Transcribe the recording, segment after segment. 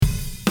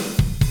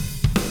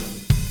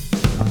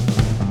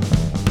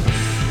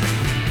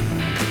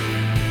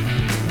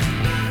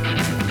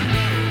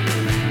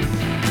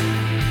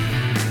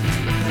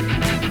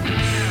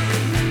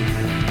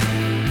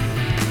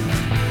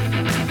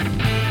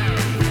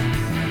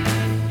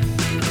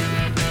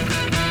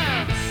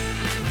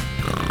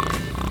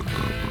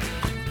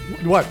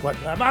What?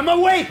 I'm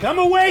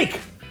awake!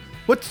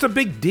 What's the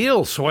big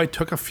deal? So I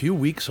took a few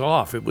weeks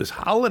off. It was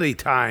holiday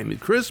time,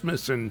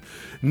 Christmas and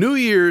New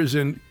Year's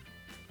and...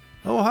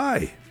 Oh,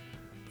 hi.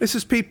 This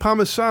is Pete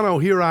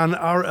Palmisano here on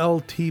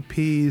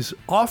RLTP's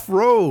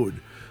Off-Road,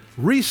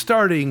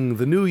 restarting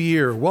the new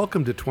year.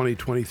 Welcome to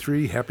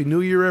 2023. Happy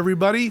New Year,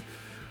 everybody.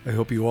 I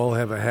hope you all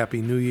have a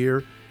happy new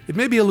year. It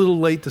may be a little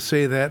late to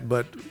say that,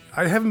 but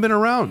I haven't been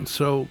around,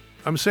 so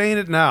I'm saying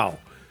it now.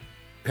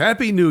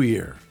 Happy New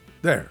Year.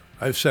 There,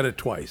 I've said it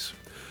twice.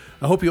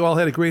 I hope you all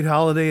had a great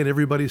holiday and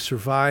everybody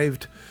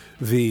survived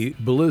the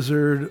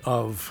blizzard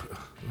of,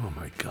 oh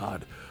my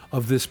God,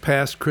 of this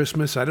past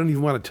Christmas. I don't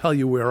even want to tell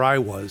you where I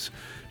was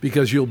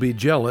because you'll be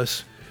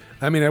jealous.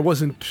 I mean, I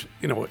wasn't,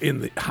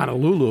 in the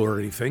Honolulu or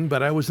anything,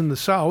 but I was in the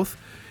South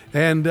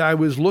and I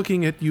was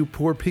looking at you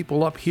poor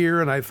people up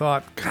here and I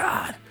thought,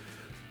 God,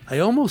 I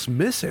almost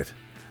miss it.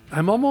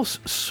 I'm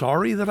almost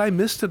sorry that I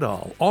missed it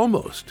all.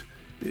 Almost.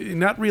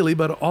 Not really,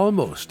 but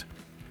almost.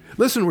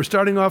 Listen, we're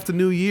starting off the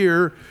new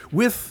year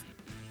with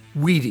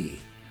WEDI.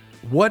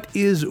 What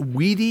is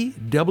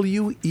WEDI?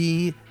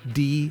 W-E-D-I.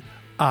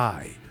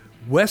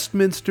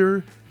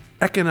 Westminster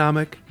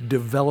Economic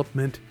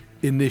Development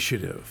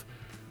Initiative.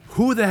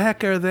 Who the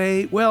heck are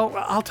they? Well,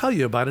 I'll tell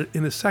you about it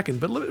in a second,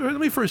 but let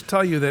me first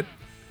tell you that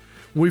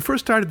when we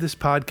first started this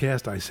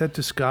podcast, I said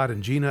to Scott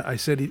and Gina, I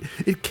said,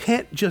 it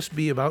can't just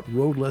be about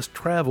road less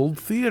traveled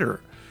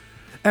theater.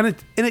 And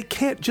it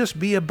can't just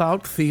be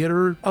about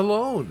theater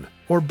alone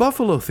or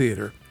Buffalo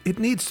theater. It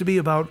needs to be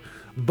about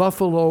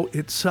Buffalo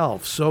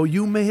itself. So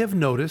you may have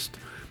noticed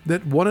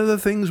that one of the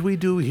things we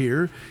do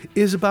here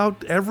is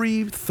about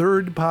every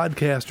third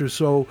podcast or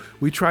so,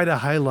 we try to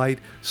highlight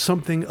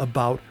something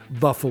about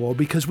Buffalo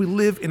because we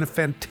live in a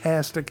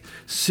fantastic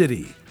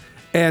city.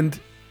 And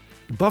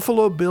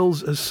Buffalo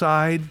Bills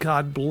aside,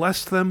 God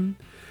bless them,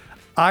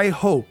 I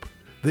hope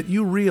that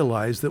you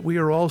realize that we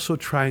are also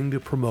trying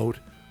to promote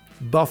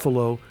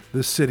Buffalo,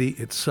 the city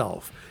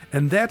itself.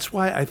 And that's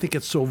why I think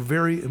it's so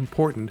very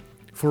important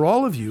for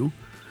all of you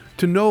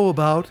to know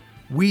about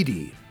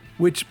WEDI,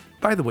 which,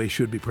 by the way,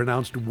 should be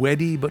pronounced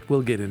WEDI, but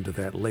we'll get into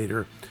that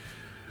later.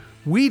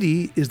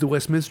 WEDI is the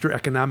Westminster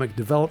Economic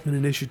Development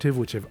Initiative,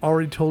 which I've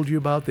already told you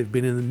about. They've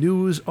been in the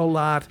news a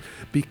lot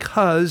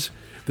because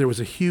there was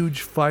a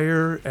huge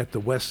fire at the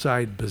West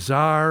Side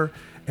Bazaar,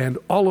 and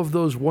all of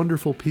those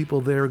wonderful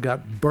people there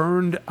got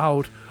burned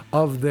out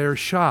of their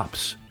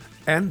shops.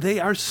 And they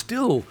are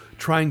still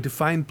trying to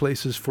find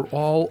places for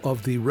all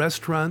of the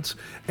restaurants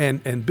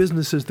and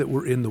businesses that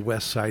were in the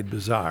West Side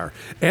Bazaar.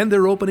 And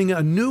they're opening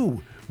a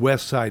new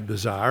West Side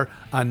Bazaar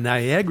on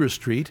Niagara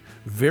Street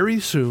very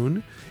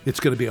soon.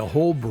 It's going to be a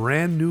whole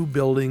brand new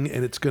building,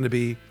 and it's going to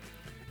be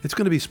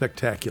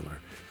spectacular.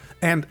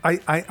 And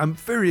I'm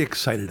very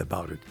excited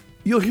about it.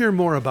 You'll hear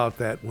more about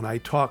that when I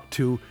talk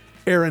to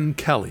Erin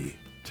Kelly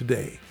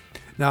today.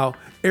 Now,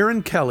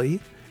 Erin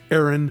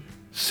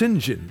St.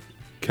 John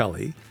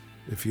Kelly,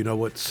 if you know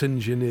what St.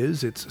 John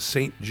is, it's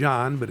St.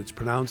 John, but it's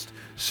pronounced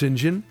St.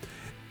 John.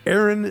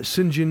 Erin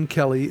St. John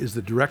Kelly is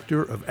the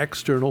Director of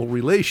External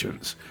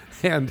Relations.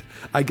 And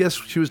I guess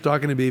she was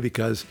talking to me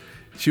because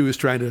she was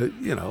trying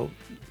to,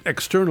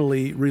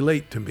 externally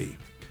relate to me.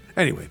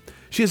 Anyway,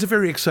 she has a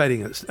very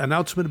exciting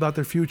announcement about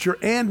their future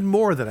and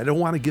more that I don't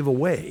want to give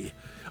away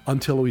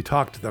until we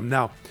talk to them.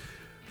 Now,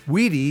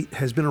 WEDI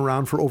has been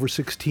around for over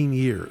 16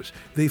 years.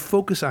 They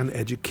focus on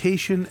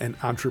education and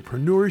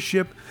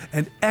entrepreneurship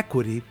and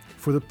equity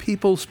for the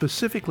people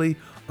specifically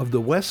of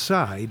the West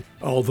Side,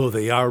 although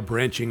they are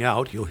branching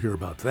out, you'll hear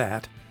about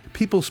that.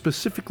 People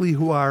specifically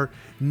who are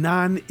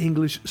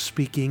non-English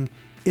speaking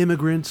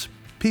immigrants,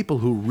 people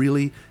who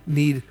really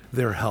need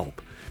their help,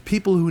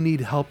 people who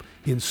need help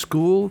in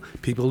school,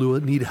 people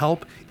who need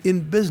help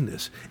in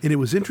business. And it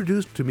was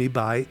introduced to me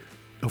by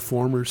a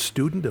former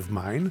student of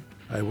mine,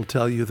 I will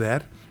tell you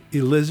that,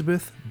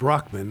 Elizabeth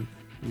Brockman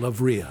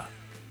Lavria.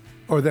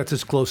 Or that's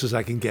as close as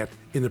I can get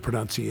in the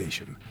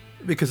pronunciation,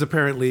 because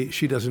apparently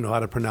she doesn't know how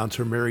to pronounce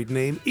her married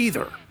name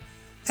either.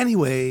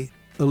 Anyway,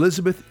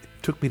 Elizabeth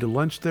took me to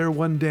lunch there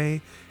one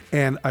day,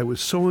 and I was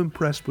so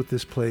impressed with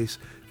this place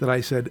that I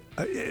said,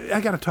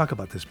 I got to talk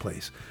about this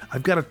place.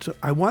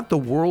 I want the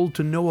world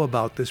to know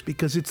about this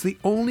because it's the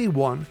only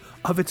one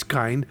of its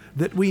kind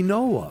that we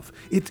know of.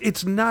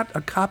 It's not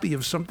a copy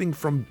of something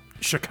from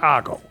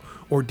Chicago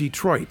or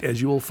Detroit,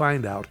 as you will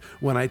find out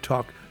when I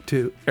talk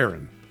to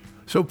Erin.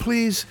 So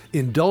please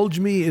indulge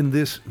me in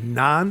this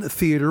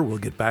non-theater, we'll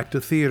get back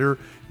to theater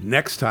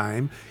next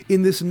time,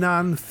 in this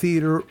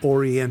non-theater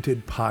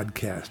oriented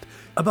podcast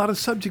about a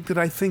subject that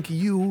I think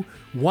you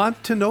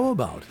want to know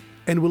about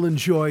and will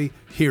enjoy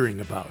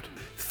hearing about.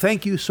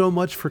 Thank you so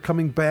much for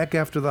coming back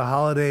after the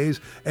holidays,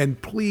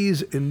 and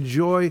please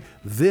enjoy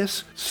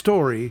this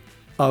story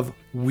of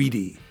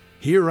WEDI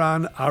here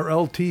on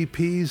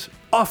RLTP's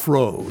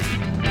Off-Road.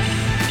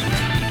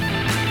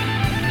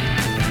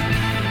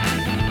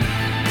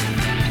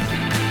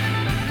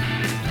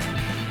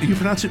 You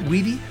pronounce it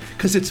WEDI?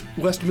 Because it's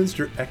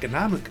Westminster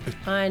Economic.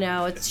 I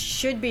know. It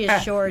should be a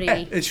shorty.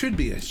 It should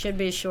be a... Should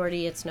be a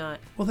shorty. It's not.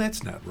 Well,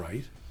 that's not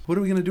right. What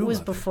are we going to do It was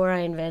about that? before I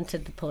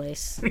invented the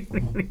place.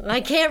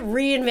 I can't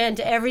reinvent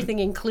everything,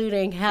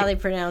 including how they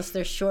pronounce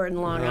their short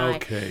and long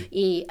Okay.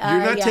 E. You're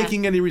not Yeah.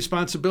 taking any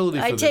responsibility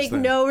for I this take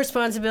then. no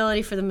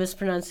responsibility for the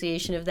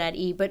mispronunciation of that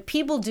E, but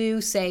people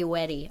do say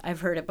Weddy.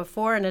 I've heard it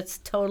before, and it's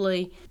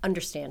totally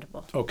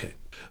understandable. Okay.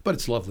 But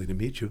it's lovely to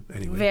meet you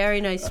anyway.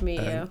 Very nice to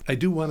meet you. I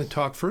do want to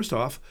talk first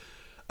off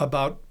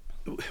about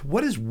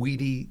what is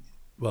WEDI.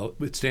 Well,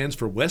 it stands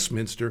for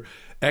Westminster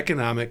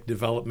Economic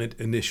Development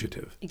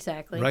Initiative.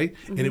 Exactly. Right?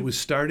 And it was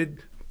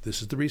started,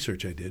 this is the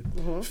research I did,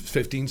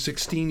 15,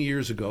 16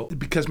 years ago.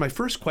 Because my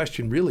first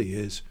question really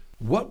is,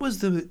 what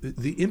was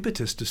the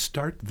impetus to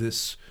start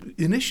this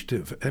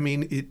initiative? I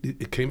mean,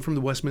 it came from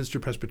the Westminster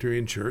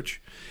Presbyterian Church.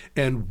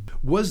 And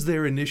was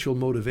their initial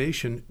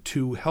motivation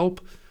to help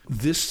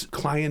this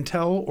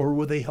clientele, or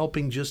were they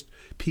helping just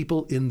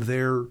people in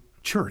their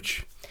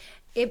church?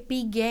 It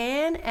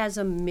began as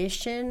a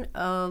mission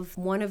of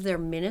one of their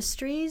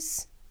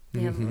ministries.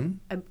 They have,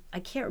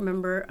 I can't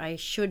remember. I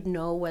should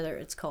know whether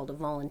it's called a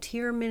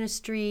volunteer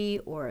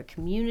ministry or a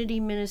community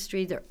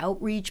ministry, their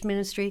outreach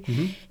ministry.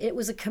 It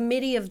was a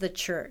committee of the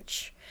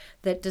church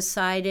that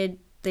decided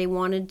they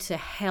wanted to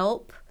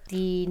help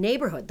the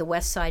neighborhood, the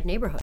West Side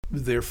neighborhood.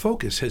 Their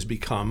focus has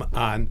become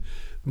on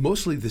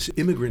mostly this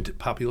immigrant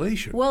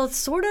population. Well, it's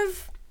sort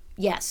of,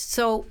 yes.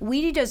 So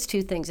WEDI does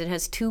two things. It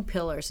has two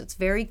pillars. It's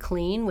very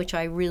clean, which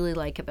I really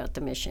like about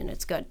the mission.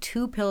 It's got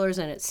two pillars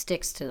and it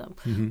sticks to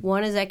them.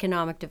 One is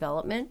economic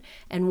development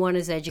and one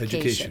is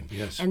education.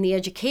 Yes. And the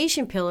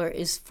education pillar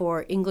is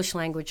for English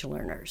language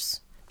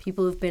learners.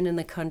 People who've been in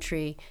the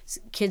country,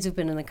 kids who've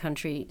been in the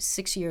country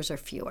 6 years or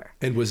fewer.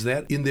 And was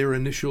that in their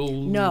initial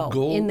goal?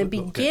 No. In the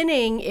Okay.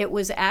 beginning, it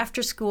was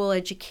after school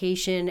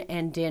education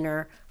and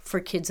dinner for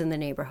kids in the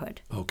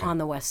neighborhood on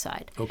the West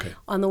Side. Okay.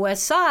 On the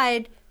West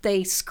Side,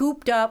 they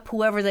scooped up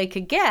whoever they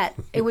could get.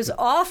 It was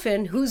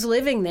often who's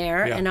living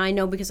there, Yeah. and I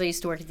know because I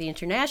used to work at the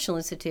International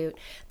Institute,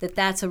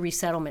 that's a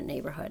resettlement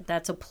neighborhood.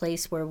 That's a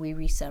place where we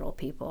resettle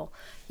people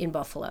in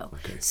Buffalo.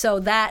 Okay. So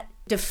that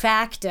de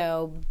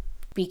facto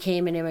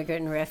became an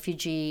immigrant and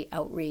refugee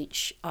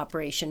outreach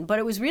operation. But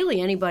it was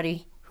really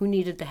anybody who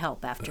needed the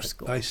help after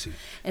school. I see.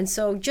 And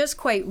so just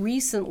quite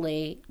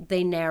recently,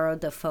 they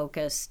narrowed the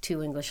focus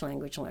to English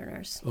language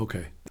learners.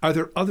 Okay. Are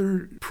there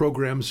other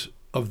programs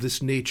of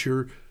this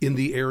nature in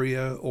the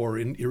area or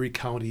in Erie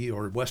County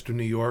or Western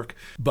New York,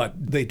 but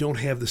they don't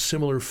have the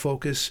similar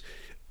focus?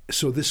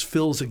 So this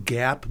fills a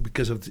gap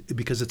because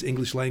it's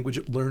English language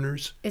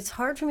learners? It's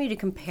hard for me to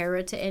compare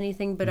it to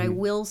anything, but I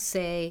will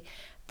say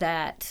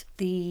that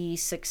the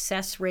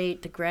success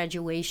rate, the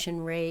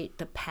graduation rate,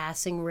 the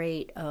passing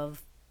rate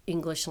of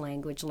English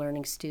language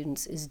learning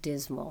students is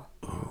dismal.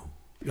 Oh,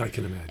 I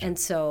can imagine. And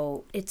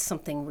so it's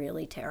something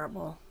really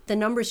terrible. The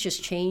numbers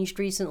just changed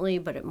recently,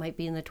 but it might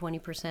be in the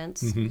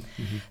 20%.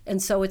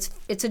 And so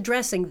it's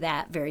addressing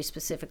that very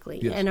specifically.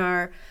 Yes. And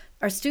our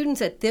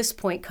students at this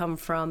point come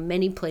from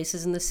many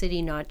places in the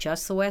city, not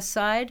just the West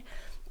Side,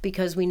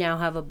 because we now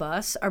have a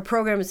bus. Our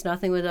program is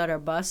nothing without our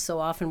bus, so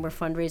often we're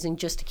fundraising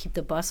just to keep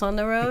the bus on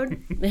the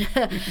road.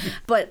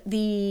 But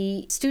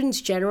the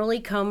students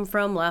generally come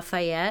from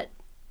Lafayette,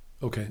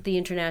 Okay. the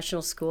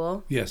international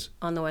school. Yes.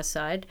 On the West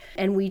Side.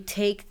 And we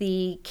take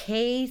the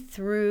K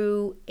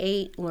through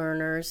 8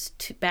 learners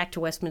back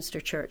to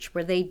Westminster Church,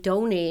 where they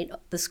donate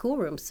the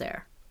schoolrooms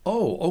there.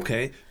 Oh,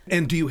 okay.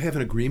 And do you have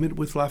an agreement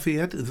with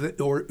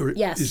Lafayette, or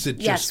Yes. is it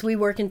just Yes, we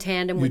work in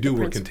tandem you with do the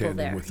work in principal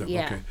tandem there. with them?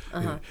 Yeah. Okay.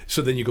 Uh-huh. Yeah.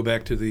 So then you go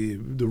back to the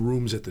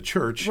rooms at the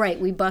church. Right.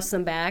 We bus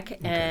them back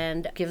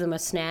and give them a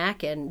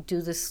snack and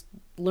do this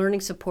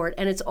learning support,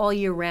 and it's all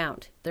year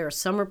round. There are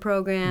summer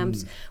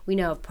programs. We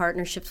now have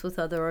partnerships with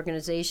other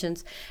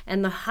organizations.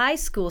 And the high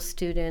school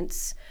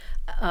students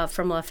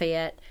from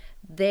Lafayette,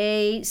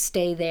 they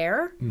stay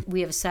there. We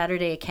have a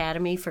Saturday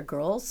academy for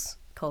girls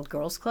called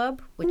Girls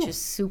Club, which is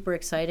super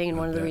exciting, and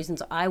one of the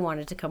reasons I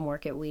wanted to come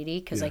work at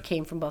WEDI, because I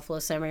came from Buffalo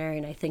Seminary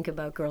and I think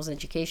about girls'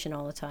 education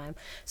all the time.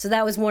 So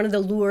that was one of the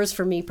lures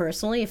for me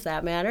personally, if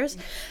that matters.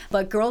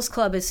 But Girls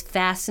Club is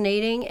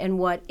fascinating, and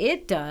what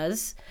it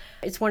does,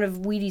 it's one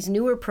of WEDI's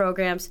newer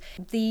programs.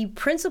 The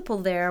principal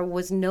there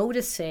was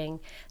noticing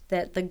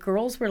that the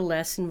girls were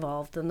less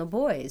involved than the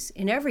boys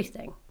in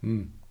everything.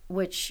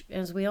 Which,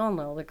 as we all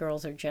know, the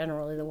girls are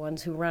generally the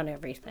ones who run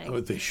everything. Oh,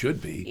 they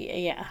should be.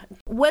 Yeah.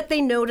 What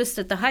they noticed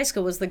at the high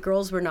school was the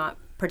girls were not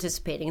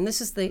participating. And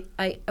this is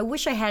I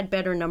wish I had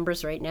better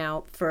numbers right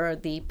now for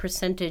the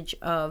percentage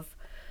of,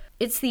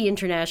 it's the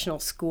international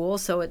school,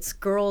 so it's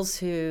girls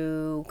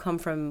who come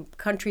from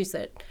countries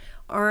that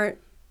aren't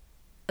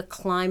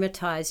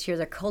acclimatized here.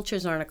 Their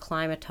cultures aren't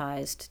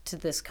acclimatized to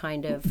this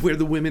kind of... Where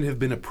the women have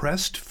been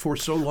oppressed for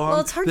so long Well,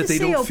 it's hard that to they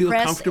say don't feel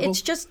oppressed. comfortable?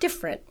 It's just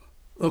different.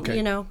 Okay.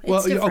 You know, it's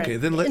well, different. okay.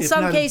 Then in if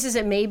some not, cases,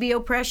 it may be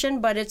oppression,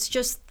 but it's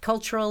just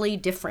culturally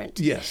different.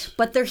 Yes.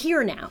 But they're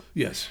here now.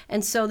 Yes.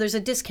 And so there's a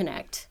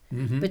disconnect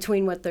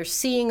between what they're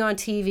seeing on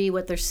TV,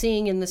 what they're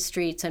seeing in the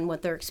streets, and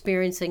what they're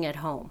experiencing at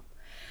home.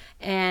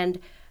 And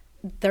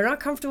they're not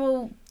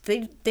comfortable.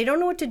 They don't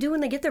know what to do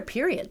when they get their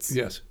periods.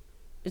 Yes.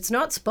 It's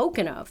not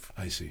spoken of.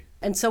 I see.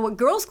 And so what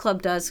Girls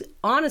Club does,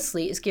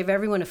 honestly, is give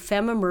everyone a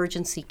femme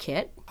emergency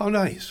kit. How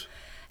nice.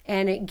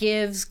 And it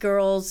gives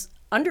girls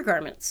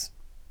undergarments,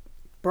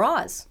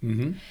 bras.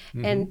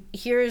 And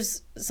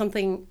here's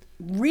something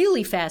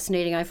really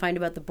fascinating I find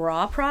about the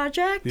Bra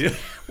Project,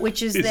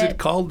 which is it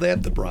called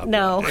that, the Bra Project?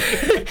 No.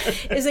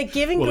 Is that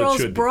giving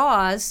girls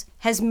bras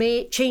has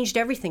changed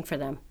everything for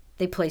them.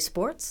 They play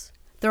sports.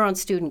 They're on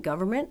student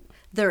government.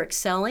 They're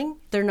excelling.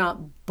 They're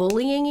not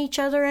bullying each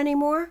other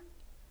anymore.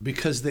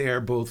 Because they are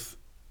both...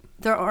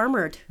 They're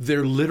armored.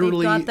 They're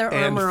literally and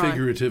armor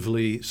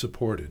figuratively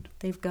supported.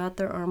 They've got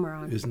their armor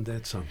on. Isn't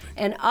that something?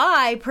 And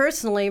I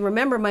personally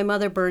remember my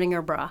mother burning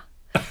her bra.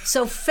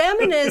 So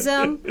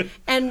feminism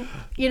and,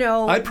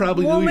 I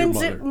probably knew your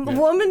mother.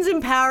 Women's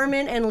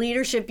empowerment and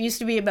leadership used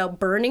to be about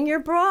burning your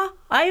bra.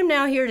 I am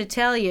now here to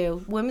tell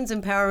you women's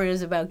empowerment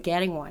is about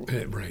getting one.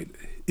 Right.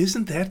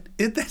 Isn't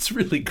that's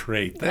really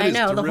great. I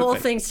know, the whole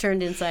thing's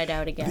turned inside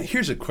out again.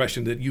 Here's a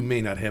question that you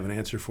may not have an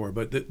answer for,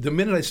 but the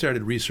minute I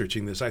started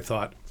researching this, I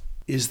thought,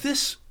 is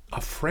this a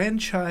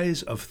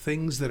franchise of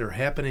things that are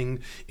happening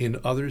in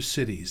other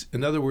cities?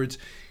 In other words,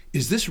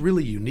 is this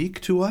really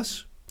unique to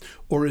us?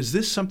 Or is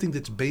this something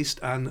that's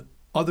based on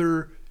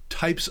other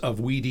types of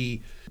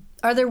weedy...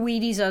 Are there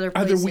Wheaties other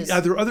places?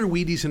 Are there other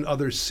Wheaties in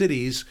other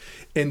cities,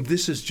 and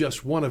this is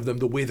just one of them,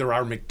 the way there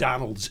are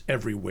McDonald's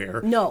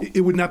everywhere? No.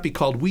 It would not be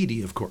called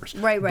Wheatie, of course.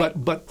 Right.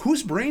 But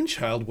whose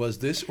brainchild was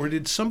this, or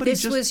did somebody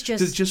This was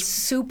just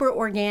super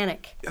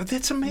organic.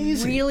 That's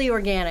amazing. Really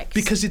organic.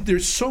 Because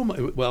there's so much,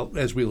 well,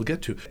 as we'll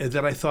get to,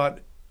 that I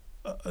thought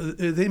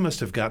they must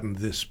have gotten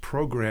this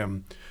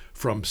program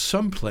from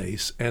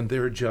someplace, and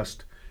they're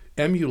just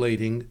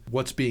emulating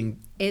what's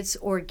being... It's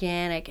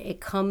organic. It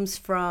comes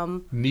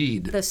from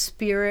need. The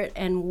spirit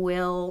and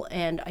will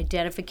and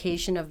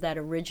identification of that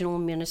original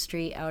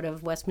ministry out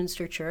of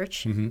Westminster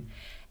Church.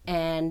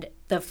 And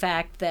the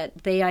fact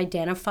that they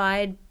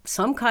identified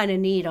some kind of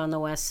need on the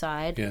West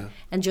Side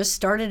and just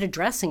started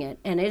addressing it.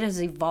 And it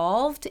has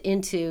evolved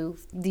into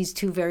these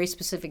two very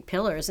specific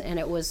pillars. And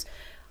it was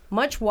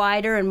much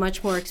wider and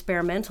much more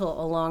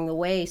experimental along the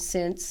way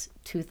since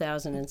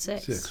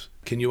 2006.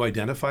 Can you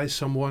identify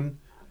someone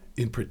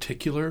in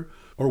particular,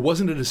 or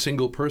wasn't it a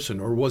single person,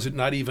 or was it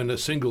not even a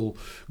single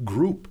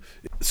group?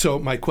 So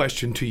my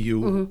question to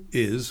you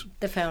is...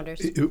 The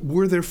founders.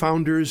 Were there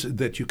founders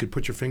that you could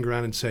put your finger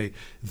on and say,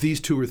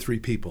 these 2 or 3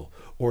 people,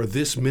 or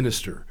this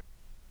minister?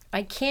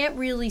 I can't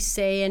really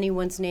say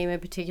anyone's name in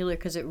particular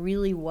because it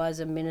really was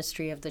a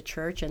ministry of the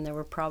church, and there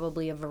were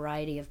probably a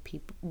variety of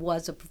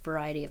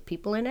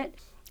people in it.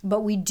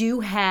 But we do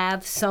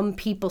have some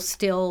people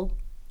still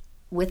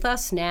with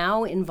us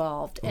now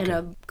involved. Okay. And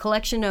a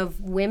collection of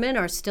women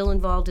are still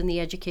involved in the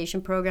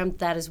education program.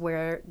 That is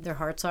where their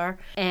hearts are.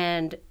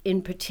 And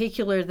in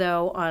particular,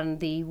 though, on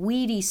the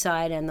Wheatie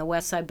side and the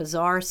West Side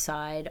Bazaar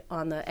side,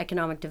 on the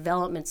economic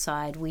development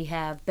side, we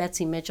have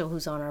Betsy Mitchell,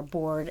 who's on our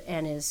board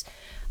and is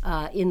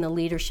in the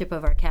leadership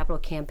of our capital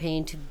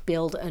campaign to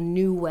build a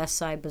new West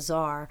Side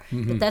Bazaar.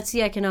 But that's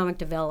the economic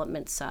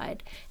development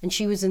side. And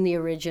she was in the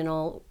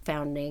original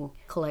founding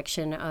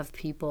collection of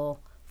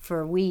people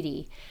for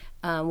Wheatie.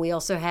 We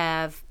also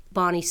have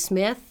Bonnie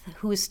Smith,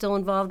 who is still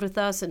involved with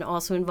us and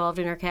also involved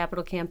in our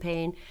capital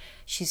campaign.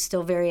 She's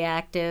still very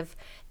active.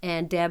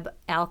 And Deb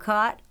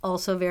Alcott,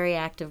 also very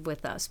active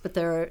with us. But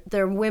there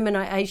are women,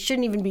 I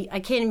can't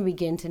even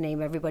begin to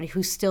name everybody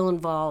who's still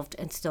involved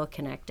and still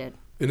connected.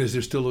 And is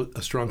there still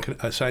a strong,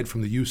 aside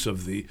from the use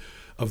of the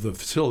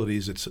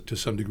facilities, it's to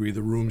some degree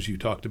the rooms you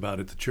talked about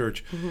at the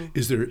church,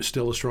 is there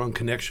still a strong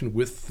connection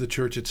with the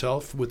church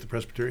itself, with the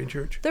Presbyterian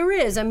Church? There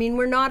is. I mean,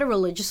 we're not a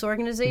religious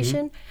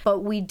organization, but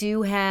we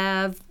do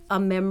have a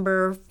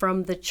member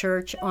from the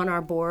church on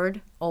our board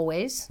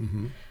always.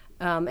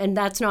 And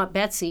that's not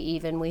Betsy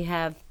even. We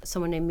have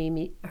someone named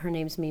Mimi, her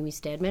name's Mimi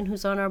Stedman,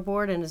 who's on our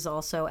board and is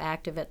also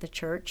active at the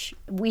church.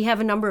 We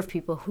have a number of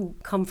people who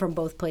come from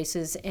both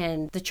places,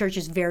 and the church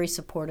is very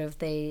supportive.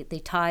 They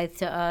tithe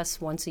to us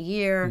once a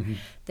year.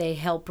 They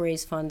help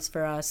raise funds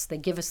for us. They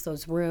give us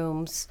those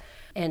rooms.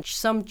 And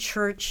some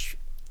church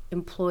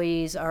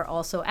employees are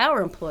also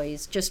our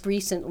employees, just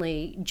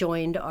recently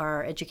joined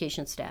our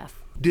education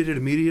staff. Did it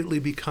immediately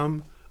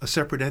become a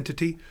separate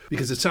entity?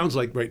 Because it sounds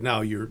like right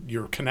now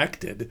you're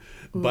connected,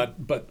 but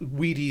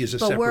Wheatie is a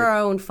separate... But we're our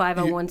own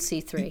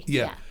 501c3.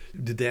 Yeah.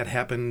 Did that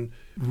happen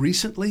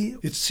recently?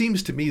 It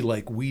seems to me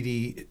like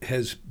Wheatie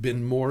has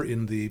been more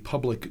in the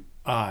public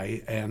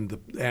eye and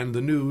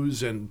the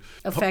news and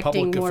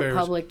affecting public more affairs.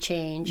 Public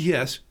change.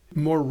 Yes,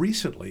 more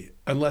recently,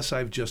 unless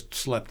I've just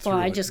slept through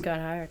Well, I it. just got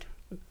hired.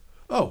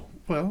 Oh,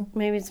 well.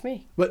 Maybe it's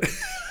me. But...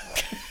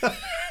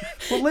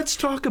 Well, let's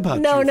talk about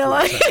No, you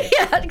for a second.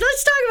 yeah,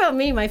 let's talk about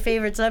me, my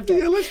favorite subject.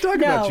 Yeah, let's talk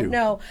about you.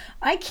 No,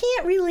 I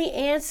can't really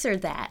answer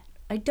that.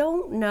 I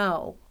don't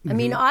know. I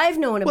mean, I've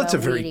known about Well, it's a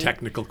very Wheatie.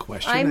 technical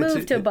question. I It's-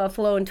 moved to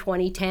Buffalo in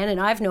 2010, and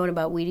I've known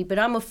about Wheatie, but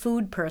I'm a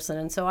food person,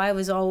 and so I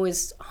was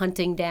always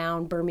hunting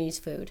down Burmese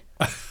food.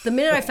 The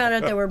minute I found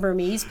out there were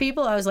Burmese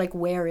people, I was like,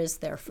 where is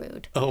their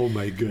food? Oh,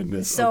 my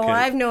goodness. So okay.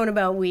 I've known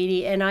about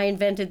Wheatie, and I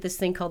invented this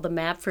thing called the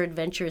Map for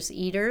Adventurous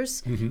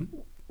Eaters,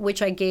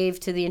 which I gave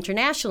to the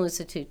International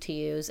Institute to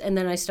use, and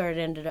then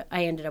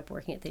I ended up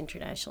working at the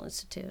International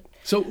Institute.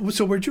 So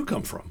where'd you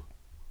come from?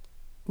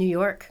 New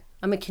York.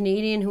 I'm a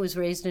Canadian who was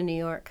raised in New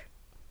York.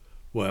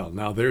 Well,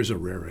 now there's a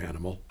rare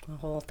animal. The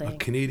whole A thing.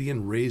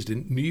 Canadian raised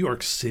in New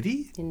York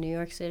City? In New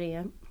York City,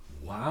 yeah.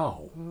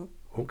 Wow.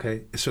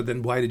 Okay. So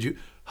then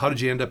how did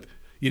you end up,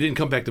 you didn't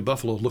come back to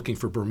Buffalo looking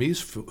for Burmese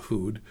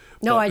food.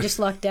 No, but- I just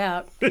lucked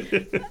out.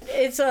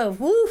 It's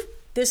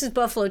this is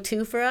Buffalo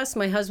 2 for us.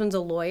 My husband's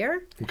a lawyer,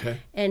 Okay.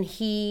 and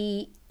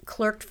he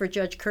clerked for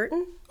Judge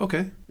Curtin.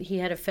 Okay. He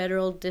had a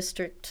federal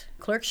district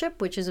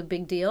clerkship, which is a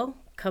big deal.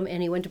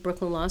 And he went to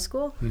Brooklyn Law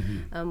School,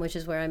 which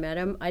is where I met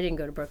him. I didn't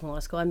go to Brooklyn Law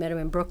School. I met him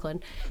in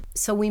Brooklyn.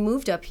 So we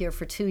moved up here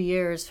for 2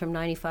 years, from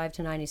 95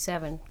 to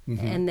 97.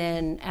 And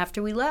then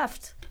after we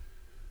left,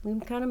 we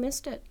kind of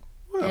missed it.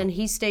 Wow. And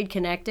he stayed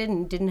connected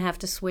and didn't have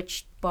to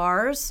switch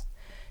bars.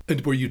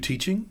 And were you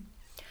teaching?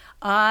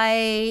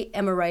 I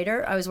am a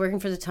writer. I was working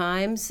for the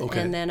Times, Okay.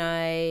 and then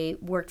I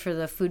worked for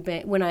the food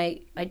bank. When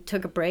I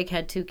took a break,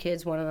 had 2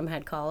 kids. One of them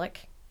had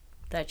colic.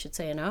 That should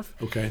say enough.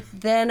 Okay.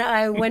 Then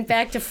I went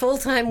back to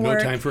full-time No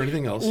work. time for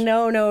anything else.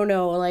 No.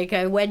 Like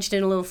I wedged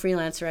in a little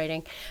freelance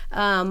writing.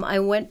 I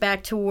went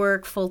back to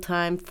work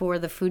full-time for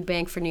the food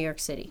bank for New York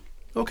City.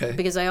 Okay.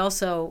 Because I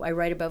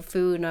write about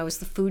food, and I was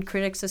the food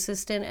critics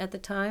assistant at the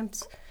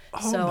Times.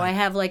 Oh, So I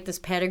have like this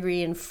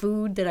pedigree in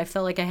food that I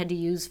felt like I had to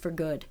use for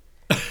good.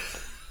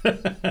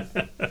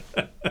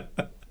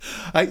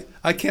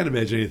 I can't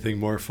imagine anything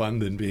more fun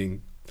than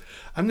being,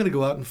 I'm going to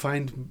go out and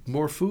find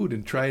more food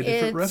and try a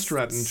different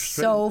restaurant. And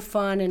so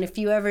fun. And if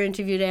you ever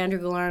interviewed Andrew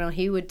Galarno,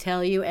 he would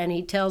tell you, and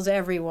he tells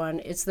everyone,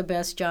 it's the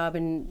best job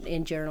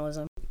in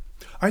journalism.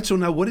 All right, so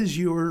now what is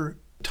your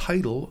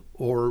title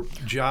or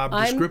job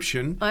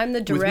description? I'm the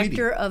with Wheatie?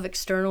 director of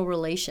external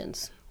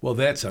relations. Well,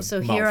 that's a So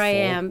mouthful. here I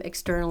am,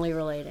 externally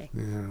relating.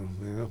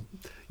 Yeah.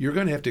 You're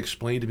going to have to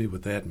explain to me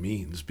what that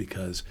means,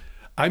 because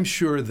I'm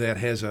sure that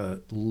has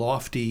a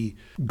lofty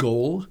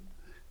goal,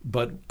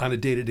 but on a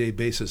day-to-day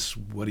basis,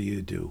 what do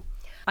you do?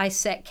 I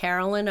set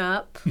Carolyn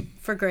up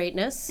for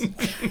greatness.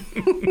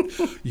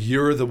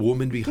 You're the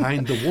woman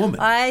behind the woman.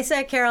 I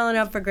set Carolyn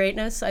up for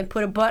greatness. I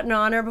put a button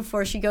on her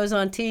before she goes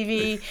on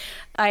TV.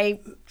 I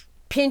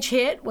pinch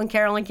hit when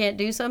Carolyn can't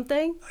do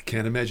something. I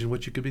can't imagine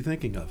what you could be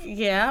thinking of.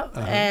 Yeah.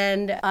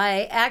 And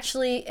I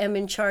actually am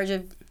in charge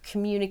of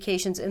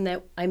communications in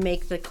that I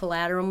make the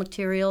collateral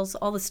materials,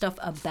 all the stuff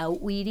about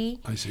Wheatie.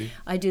 I see.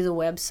 I do the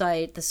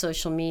website, the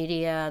social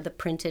media, the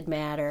printed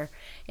matter,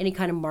 any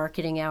kind of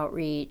marketing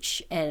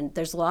outreach. And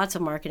there's lots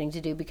of marketing to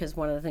do because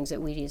one of the things at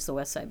Wheatie is the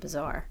West Side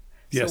Bazaar.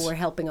 Yes. So we're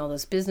helping all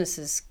those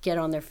businesses get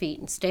on their feet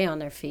and stay on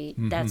their feet.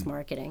 That's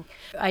marketing.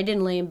 I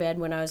didn't lay in bed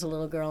when I was a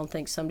little girl and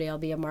think someday I'll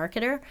be a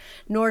marketer,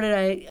 nor did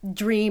I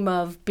dream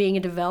of being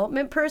a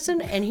development person.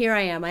 And here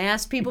I am. I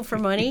ask people for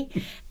money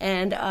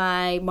and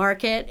I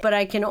market, but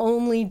I can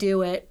only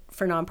do it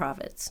for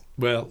nonprofits.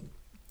 Well,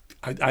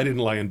 I didn't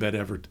lie in bed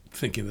ever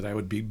thinking that I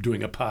would be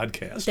doing a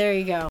podcast. There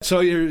you go. So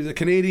you're a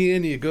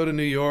Canadian, you go to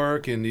New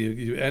York, and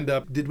you end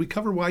up. Did we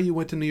cover why you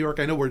went to New York?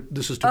 I know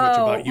this is too much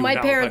about you. my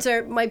now,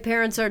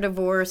 parents are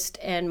divorced,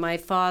 and my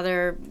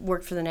father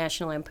worked for the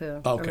National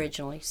Lampoon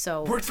originally.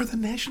 So worked for the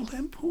National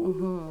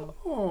Lampoon.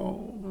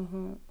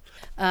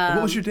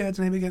 What was your dad's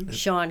name again?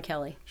 Sean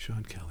Kelly.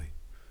 Sean Kelly.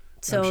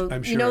 So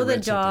I'm sure you know I the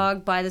read something.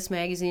 dog, buy this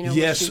magazine, or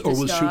Yes, we'll shoot or this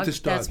we'll dog. shoot this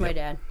dog, That's my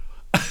yeah.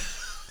 dad.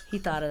 He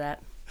thought of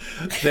that.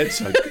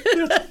 That's and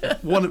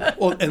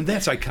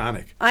that's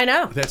iconic. I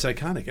know. That's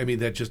iconic. I mean,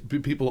 that just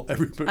people.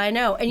 Everybody, I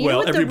know. And you know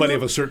what the everybody root-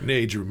 of a certain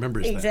age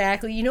remembers that.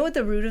 Exactly. You know what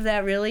the root of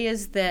that really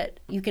is? That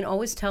you can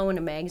always tell when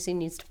a magazine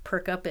needs to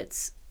perk up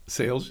its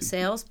Sales.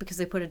 sales because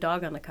they put a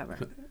dog on the cover.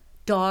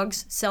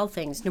 Dogs sell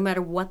things no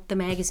matter what the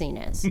magazine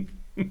is.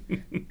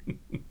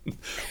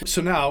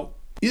 So now,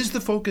 is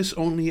the focus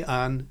only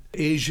on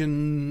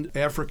Asian,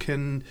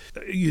 African?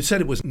 You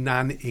said it was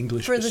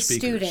non-English For the speakers.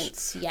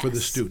 students, yes. For the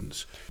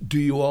students. Do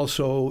you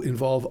also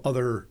involve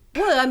other?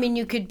 Well, I mean,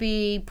 you could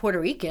be Puerto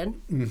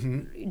Rican,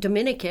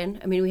 Dominican.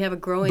 I mean, we have a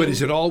growing... But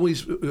is it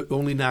always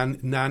only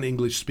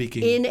non-English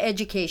speaking? in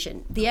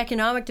education. The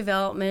economic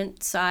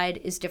development side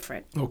is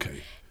different.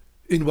 Okay.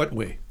 In what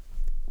way?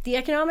 The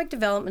economic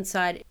development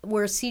side,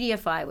 we're a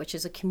CDFI, which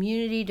is a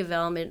community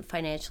development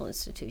financial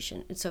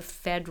institution. We're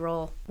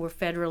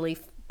federally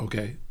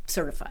Okay.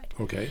 certified.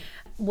 Okay.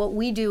 What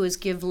we do is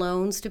give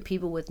loans to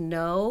people with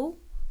no,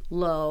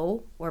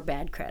 low, or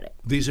bad credit.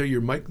 This is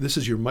your micro This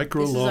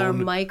loan is our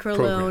microloan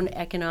program.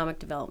 economic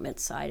development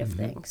side of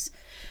things.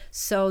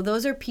 So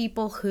those are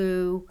people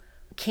who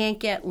can't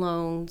get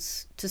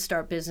loans to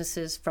start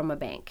businesses from a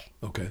bank.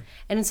 Okay.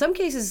 And in some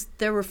cases,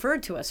 they're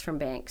referred to us from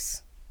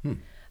banks.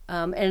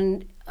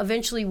 And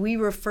eventually we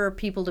refer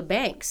people to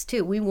banks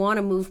too. We want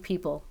to move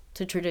people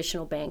to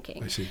traditional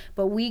banking. I see.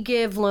 But we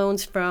give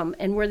loans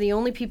and we're the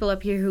only people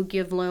up here who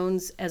give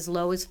loans as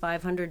low as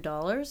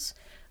 $500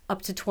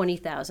 up to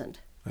 $20,000.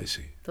 I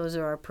see. Those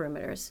are our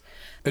perimeters.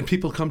 And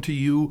people come to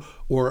you,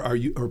 or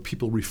are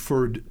people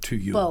referred to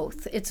you?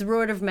 Both. It's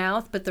word of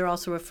mouth, but they're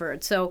also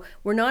referred. So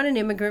we're not an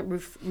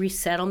immigrant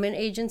resettlement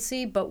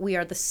agency, but we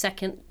are the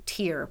second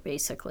tier,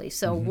 basically.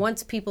 So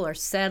once people are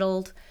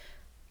settled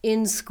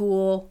in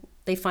school,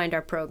 they find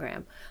our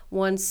program.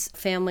 Once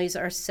families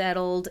are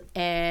settled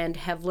and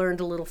have learned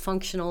a little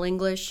functional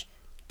English,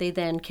 they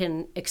then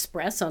can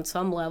express on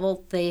some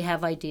level they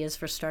have ideas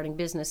for starting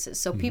businesses.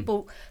 So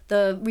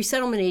the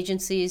resettlement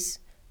agencies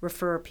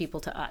refer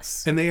people to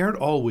us. And they aren't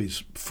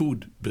always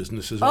food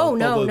businesses. Oh,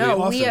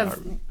 no. We have.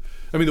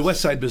 I mean, the West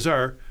Side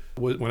Bazaar,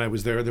 when I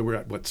was there were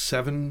at,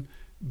 seven?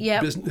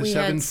 Yeah, we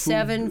had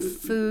 7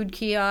 food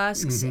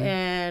kiosks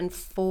and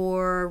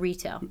 4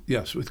 retail.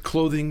 Yes, with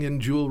clothing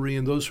and jewelry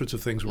and those sorts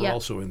of things were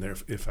also in there,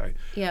 if I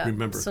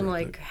remember some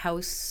correctly. like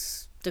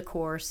house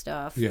decor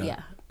stuff.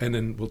 Yeah. And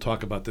then we'll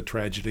talk about the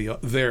tragedy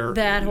there.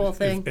 That whole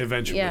thing.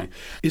 Eventually. Yeah.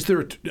 Is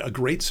there a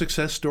great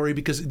success story?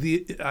 Because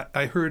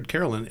I heard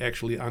Carolyn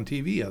actually on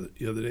TV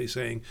the other day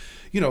saying,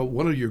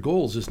 one of your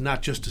goals is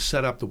not just to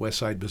set up the West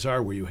Side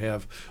Bazaar where you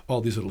have all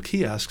these little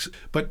kiosks,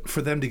 but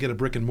for them to get a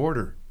brick and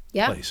mortar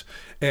place.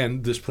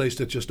 And this place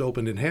that just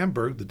opened in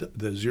Hamburg,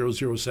 the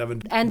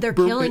 007. And they're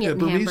killing it in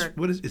Burmese? Hamburg.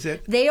 What is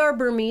that? They are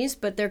Burmese,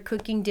 but they're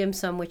cooking dim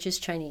sum, which is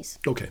Chinese.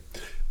 Okay.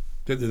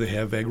 Do they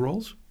have egg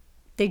rolls?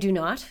 They do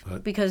not,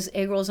 because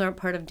egg rolls aren't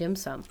part of dim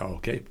sum.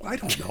 Okay. I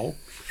don't know.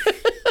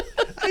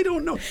 I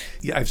don't know.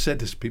 Yeah, I've said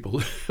this to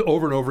people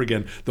over and over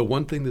again. The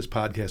one thing this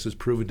podcast has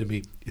proven to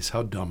me is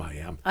how dumb I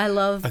am. I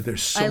love.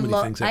 There's so many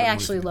things I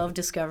actually love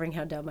discovering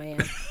how dumb I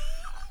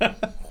am.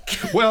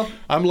 Well,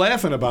 I'm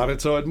laughing about it,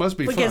 so it must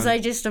be because fun. I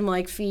just am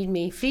like, feed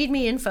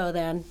me info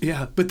then.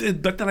 Yeah, but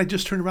then I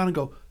just turn around and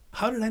go,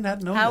 how did I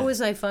not know that? How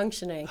was I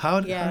functioning? How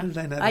did I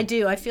not know? I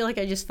do. I feel like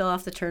I just fell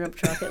off the turnip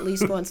truck at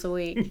least once a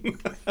week.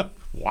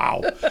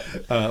 Wow.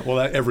 Well,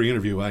 every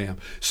interview I am.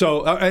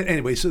 So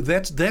anyway, so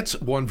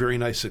that's one very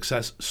nice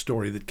success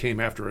story that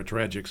came after a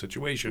tragic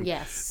situation.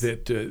 Yes.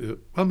 That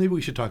well, maybe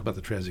we should talk about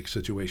the tragic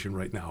situation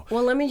right now.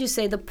 Well, let me just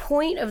say the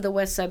point of the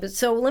West Side.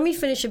 So let me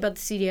finish about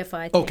the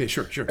CDFI thing. Okay,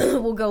 sure.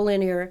 We'll go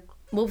linear.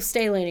 We'll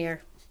stay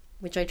linear,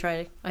 which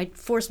I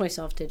force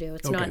myself to do.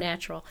 It's not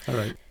natural. All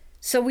right.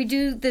 So we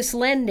do this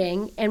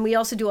lending, and we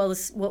also do all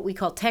this, what we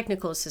call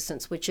technical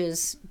assistance, which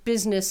is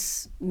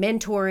business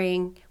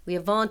mentoring. We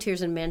have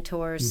volunteers and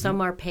mentors. Some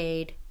are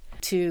paid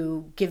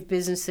to give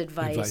business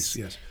advice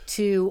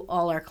to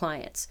all our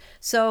clients.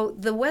 So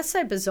the West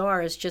Side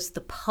Bazaar is just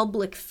the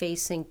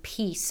public-facing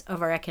piece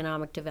of our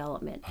economic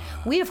development.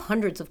 We have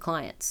hundreds of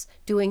clients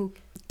doing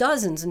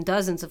dozens and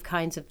dozens of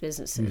kinds of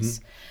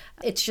businesses.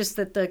 It's just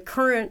that the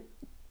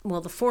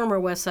former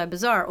West Side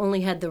Bazaar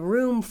only had the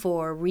room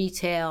for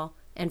retail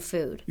and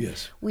food.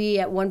 Yes. We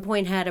at one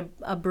point had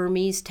a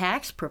Burmese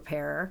tax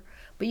preparer,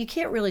 but you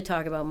can't really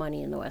talk about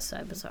money in the West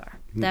Side Bazaar.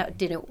 That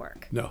didn't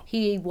work. No.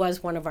 He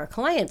was one of our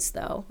clients,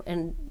 though,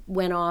 and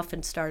went off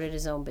and started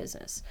his own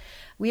business.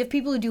 We have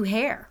people who do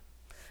hair.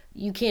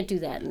 You can't do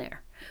that in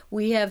there.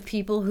 We have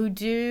people who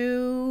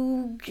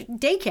do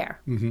daycare.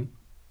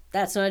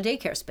 That's not a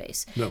daycare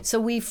space. No.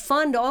 So we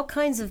fund all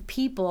kinds of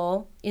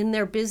people in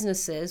their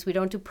businesses. We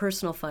don't do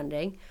personal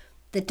funding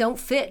that don't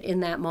fit in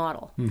that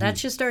model.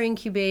 That's just our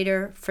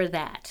incubator for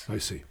that. I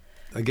see.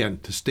 Again,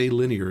 to stay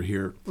linear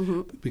here,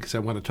 because I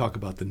want to talk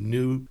about the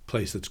new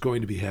place that's going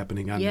to be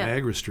happening on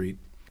Niagara Street.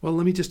 Well,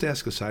 let me just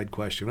ask a side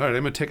question. All right,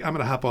 I'm going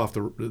to hop off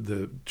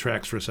the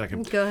tracks for a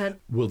second. Go ahead.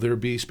 Will there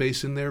be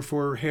space in there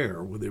for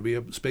hair? Will there be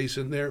a space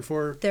in there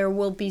for? There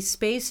will be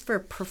space for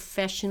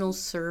professional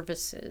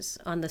services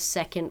on the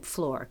second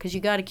floor, because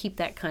you got to keep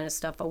that kind of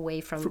stuff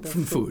away from the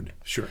food.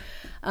 Sure.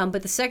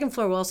 But the second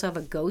floor will also have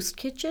a ghost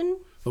kitchen.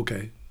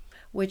 Okay.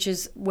 Which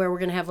is where we're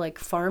going to have like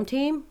farm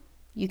team.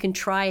 You can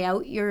try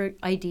out your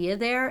idea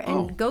there.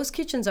 And ghost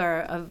kitchens are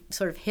a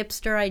sort of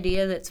hipster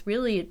idea that's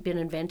really been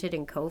invented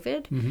in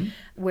COVID,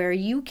 where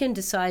you can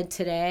decide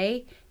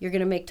today you're going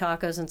to make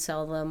tacos and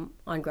sell them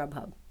on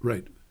Grubhub.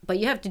 Right. But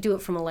you have to do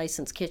it from a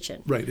licensed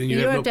kitchen. Right. And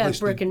you don't have to have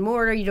brick and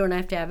mortar. You don't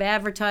have to have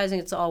advertising.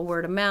 It's all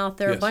word of mouth.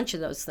 There are a bunch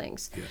of those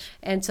things. Yes.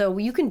 And so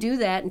you can do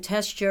that and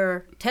test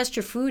your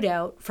food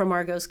out from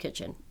our ghost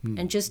kitchen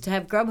and just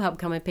have Grubhub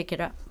come and pick it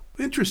up.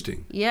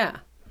 Interesting. Yeah.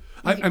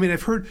 I mean,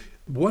 I've heard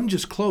one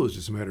just closed,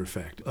 as a matter of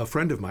fact. A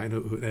friend of mine,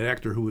 an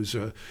actor who was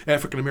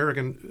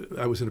African-American,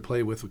 I was in a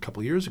play with a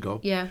couple of years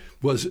ago,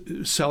 was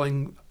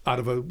selling out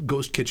of a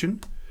ghost kitchen.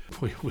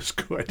 Boy, it was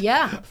good.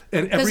 Yeah.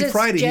 And every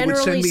Friday he would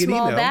send me an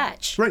email.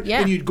 Batch. Right.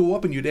 Yeah. And you'd go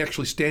up and you'd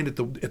actually stand at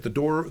the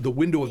door, the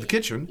window of the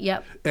kitchen.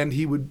 Yep. And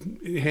he would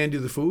hand you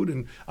the food,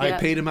 and I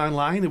paid him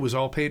online. It was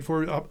all paid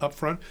for up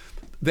front.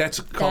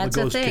 That's called a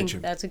ghost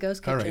kitchen. That's a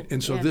ghost kitchen. All right.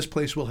 And so this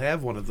place will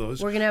have one of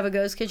those. We're going to have a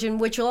ghost kitchen,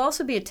 which will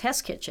also be a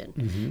test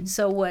kitchen.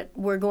 So what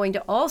we're going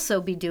to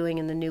also be doing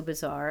in the new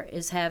bazaar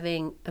is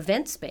having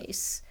event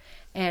space.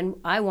 And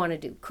I want to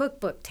do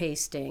cookbook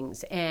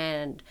tastings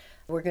and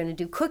We're going to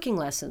do cooking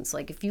lessons.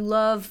 Like if you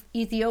love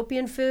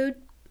Ethiopian food,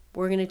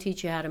 we're going to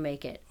teach you how to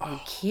make it. And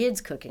kids'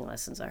 cooking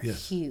lessons are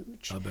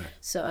huge. I'll bet.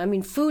 So, I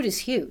mean, food is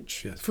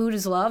huge. Yes. Food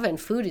is love, and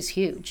food is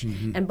huge.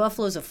 And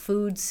Buffalo's a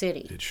food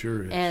city. It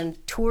sure is. And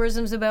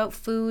tourism's about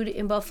food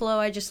in Buffalo.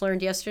 I just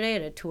learned yesterday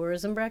at a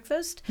tourism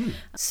breakfast.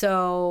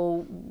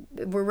 So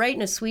we're right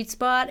in a sweet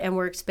spot, and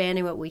we're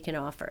expanding what we can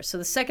offer. So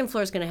the second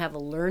floor is going to have a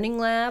learning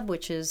lab,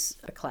 which is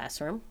a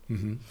classroom,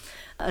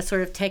 a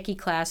sort of techie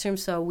classroom,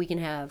 so we can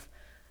have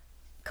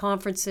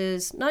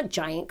conferences, not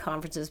giant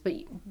conferences, but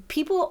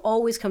people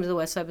always come to the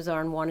West Side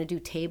Bazaar and want to do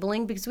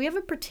tabling because we have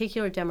a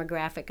particular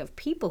demographic of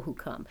people who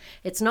come.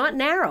 It's not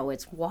narrow,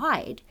 it's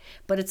wide,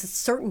 but it's a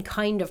certain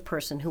kind of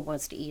person who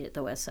wants to eat at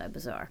the West Side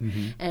Bazaar.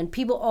 And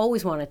people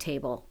always want a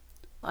table,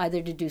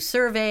 either to do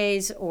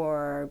surveys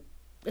or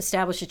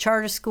establish a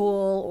charter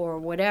school or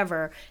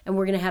whatever, and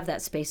we're going to have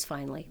that space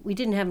finally. We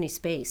didn't have any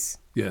space.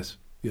 Yes.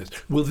 Yes.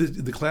 Will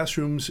the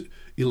classrooms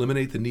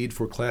eliminate the need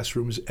for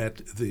classrooms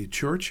at the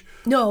church?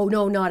 No,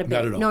 not a bit.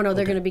 Not at all. No, they're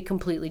Okay. going to be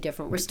completely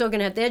different. We're still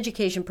going to have the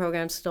education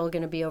program's still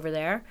going to be over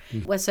there.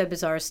 West Side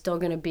Bazaar is still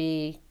going to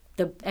be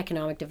the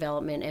economic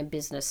development and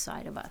business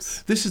side of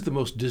us. This is the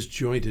most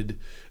disjointed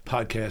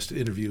podcast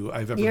interview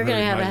I've ever You're heard going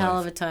to in have my a hell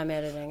life. of a time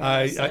editing.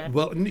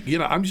 Well,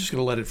 I'm just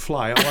going to let it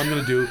fly. All I'm going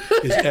to do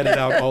is edit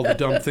out all the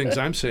dumb things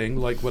I'm saying,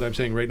 like what I'm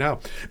saying right now,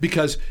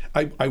 because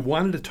I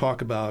wanted to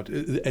talk about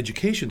the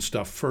education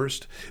stuff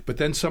first, but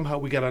then somehow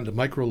we got onto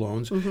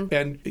microloans,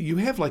 and you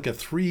have like a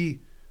 3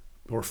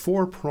 or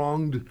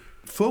 4-pronged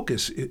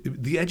focus.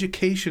 The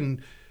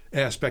education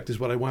aspect is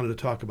what I wanted to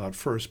talk about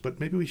first, but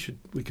maybe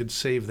we could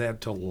save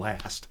that till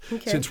last,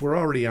 since we're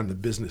already on the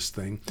business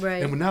thing.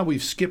 Right. And now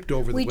we've skipped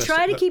over we the West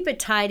try to Side. keep it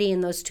tidy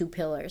in those 2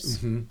 pillars.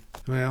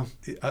 Well,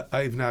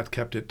 I've not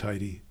kept it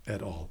tidy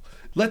at all.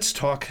 Let's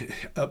talk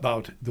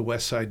about the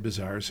West Side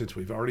Bazaar, since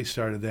we've already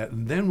started that,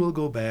 and then we'll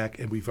go back,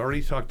 and we've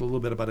already talked a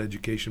little bit about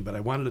education, but I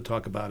wanted to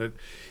talk about it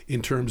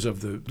in terms of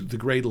the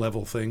grade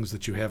level things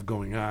that you have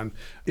going on.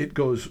 It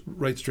goes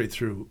right straight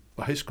through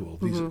high school.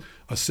 These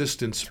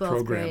assistance 12th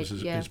programs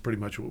grade, is pretty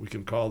much what we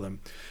can call them.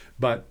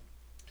 But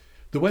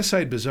the West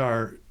Side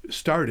Bazaar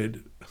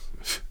started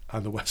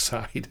on the west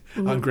side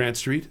on Grant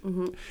Street,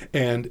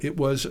 and it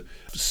was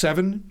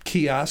 7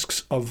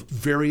 kiosks of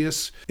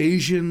various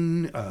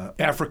Asian,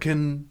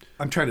 African,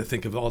 I'm trying to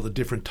think of all the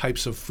different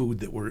types of food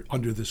that were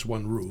under this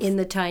one roof. In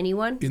the tiny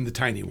one? In the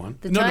tiny one.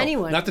 Tiny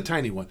one. Not the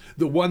tiny one.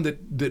 The one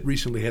that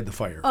recently had the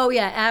fire. Oh,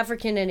 yeah,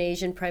 African and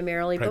Asian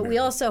primarily. But we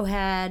also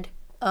had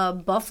a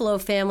Buffalo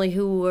family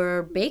who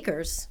were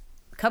bakers,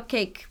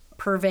 cupcake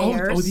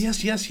purveyors. Oh,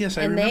 yes,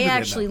 I and remember they that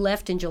actually now.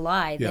 left in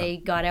July. Yeah. They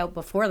got out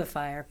before the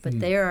fire, but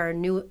we're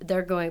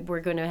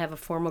going to have a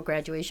formal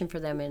graduation for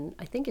them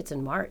I think it's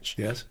in March.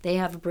 Yes. They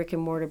have a brick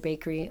and mortar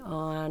bakery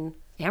on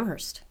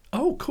Amherst.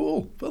 Oh,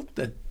 cool. Well,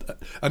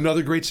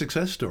 another great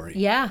success story.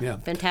 Yeah.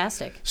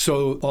 Fantastic.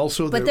 So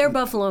also, But they're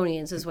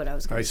Buffalonians, is what I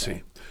was going to say. I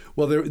see.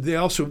 Well,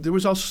 there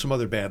was also some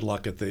other bad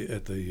luck at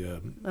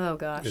the Oh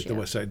gosh, at the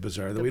West Side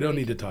Bazaar that we don't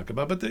need to talk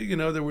about. But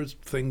there was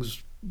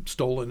things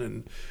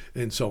stolen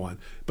and so on.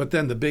 But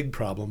then the big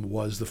problem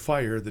was the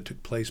fire that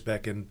took place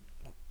back in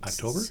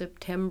October?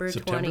 September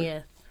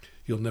 20th.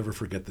 You'll never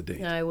forget the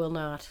date. I will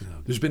not.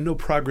 No. There's been no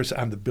progress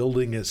on the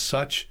building as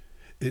such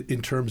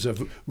in terms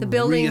of the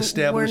building.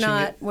 reestablishing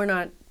it. We're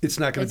not. It's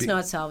not going to be.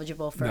 It's not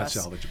salvageable for us.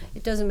 Not salvageable.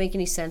 It doesn't make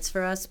any sense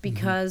for us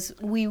because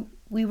we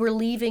were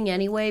leaving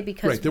anyway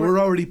because right. There were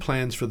already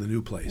plans for the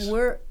new place.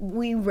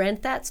 We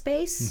rent that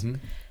space.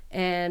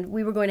 And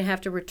we were going to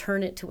have to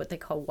return it to what they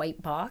call white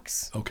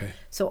box. Okay.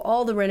 So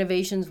all the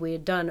renovations we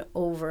had done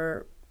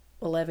over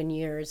 11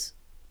 years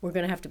were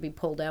going to have to be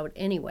pulled out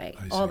anyway.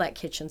 All that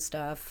kitchen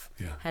stuff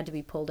had to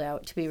be pulled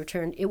out to be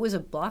returned. It was a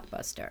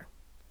Blockbuster.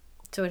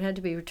 So it had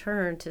to be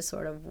returned to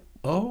sort of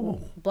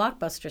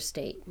Blockbuster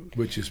state.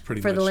 Which is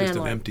pretty for much the just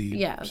landlord. an empty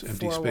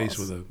space walls.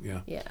 with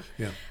a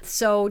Yeah.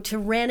 So to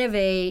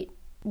renovate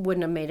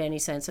wouldn't have made any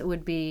sense. It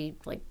would be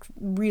like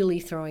really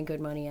throwing good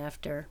money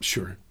after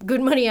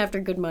good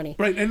money.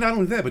 Right, and not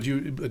only that, but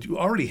you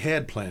already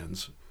had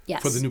plans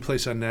for the new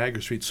place on Niagara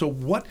Street. So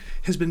what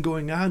has been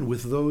going on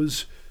with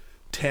those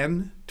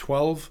 10,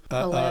 12,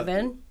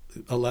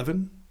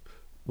 11?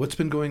 What's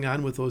been going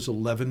on with those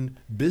 11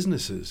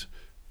 businesses?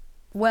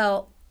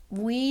 Well,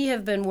 we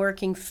have been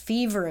working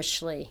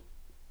feverishly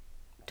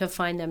to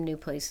find them new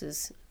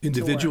places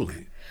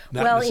individually.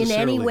 Well, in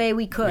any way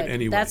we could.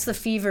 Anyway. That's the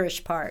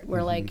feverish part.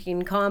 We're like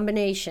in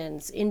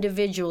combinations,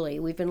 individually.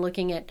 We've been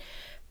looking at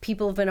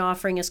people have been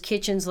offering us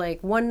kitchens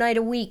like one night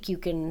a week you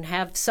can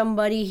have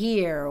somebody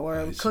here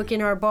or cook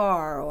in our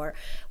bar, or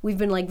we've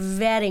been like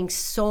vetting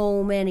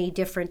so many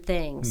different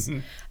things.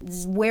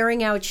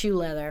 Wearing out shoe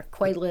leather,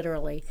 quite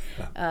literally.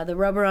 The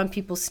rubber on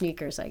people's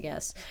sneakers, I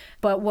guess.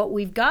 But what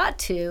we've got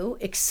to,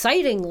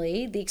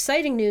 excitingly, the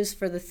exciting news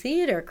for the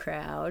theater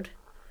crowd.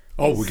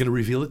 Oh, we're going to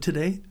reveal it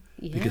today?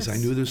 Yes, because I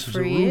knew this was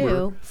for a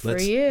rumor.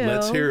 Let's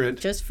hear it.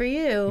 Just for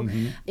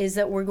you, is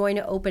that we're going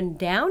to open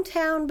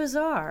Downtown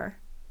Bazaar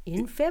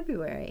in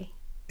February.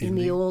 in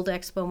the old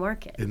Expo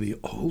Market. In the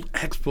old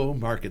Expo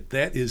Market.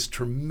 That is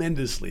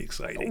tremendously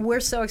exciting. We're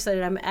so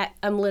excited.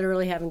 I'm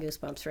literally having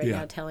goosebumps right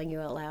now telling you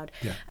out loud.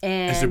 Yeah.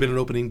 And has there been an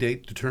opening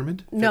date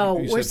determined? No,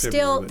 You we're said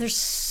still, February,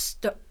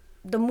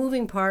 the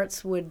moving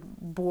parts would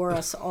bore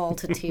us all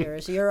to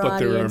tears. Your But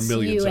there are audience,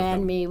 millions you of and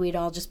them. me, we'd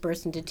all just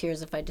burst into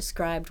tears if I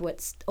described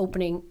what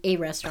opening a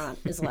restaurant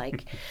is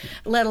like,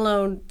 let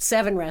alone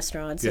 7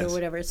 restaurants or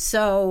whatever.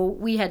 So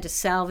we had to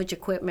salvage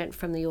equipment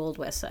from the old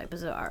West Side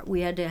Bazaar.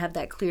 We had to have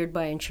that cleared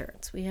by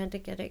insurance. We had to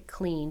get it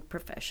cleaned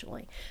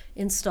professionally,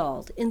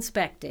 installed,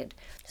 inspected,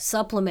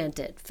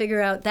 supplemented,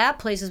 figure out that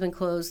place has been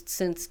closed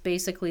since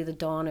basically the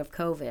dawn of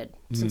COVID,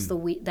 since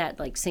that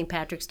like St.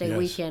 Patrick's Day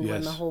weekend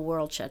when the whole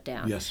world shut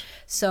down. Yes.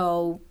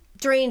 So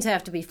drains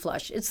have to be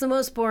flushed. It's the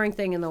most boring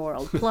thing in the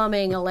world.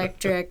 Plumbing,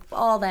 electric,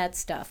 all that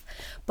stuff.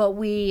 But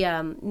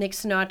Nick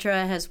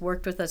Sinatra has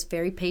worked with us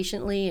very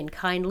patiently and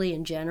kindly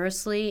and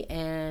generously,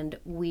 and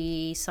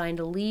we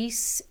signed a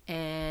lease,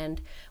 and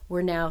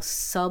we're now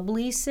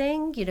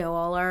subleasing.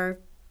 All our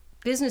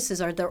businesses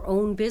are their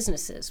own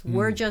businesses.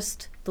 We're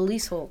just the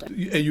leaseholder.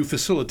 And you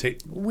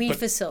facilitate. We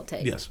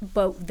facilitate. Yes.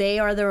 But they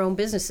are their own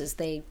businesses.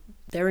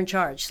 They're in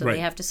charge, so they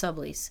have to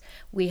sublease.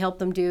 We help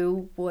them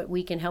do what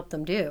we can help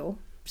them do.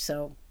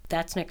 So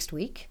that's next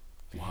week.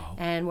 Wow.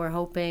 And we're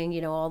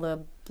hoping, all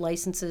the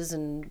licenses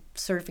and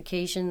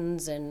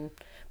certifications and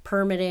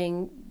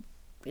permitting,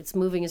 it's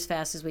moving as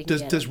fast as we can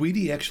get Does it.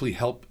 Weedy actually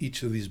help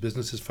each of these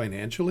businesses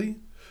financially?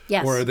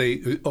 Yes. Or are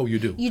they, oh, you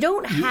do? You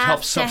don't help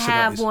have to subsidize.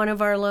 have one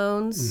of our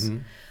loans,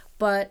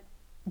 but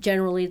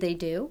generally they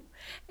do.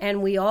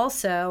 And we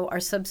also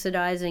are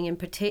subsidizing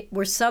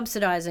we're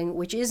subsidizing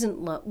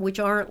which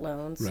aren't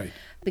loans, Right.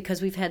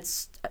 because we've had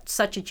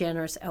such a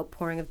generous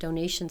outpouring of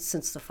donations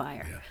since the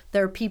fire. Yeah.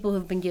 There are people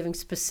who've been giving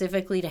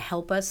specifically to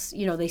help us.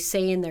 They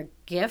say in their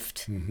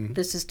gift,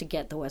 this is to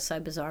get the West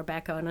Side Bazaar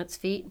back on its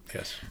feet.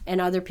 Yes.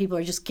 And other people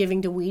are just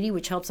giving to Weedy,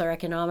 which helps our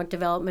economic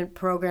development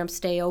program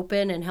stay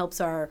open and helps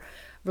our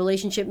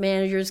relationship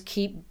managers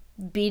keep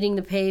beating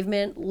the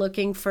pavement,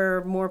 looking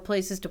for more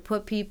places to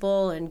put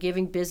people and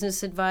giving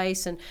business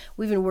advice. And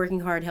we've been working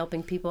hard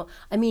helping people.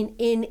 I mean,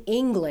 in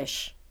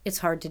English, it's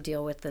hard to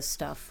deal with this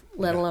stuff,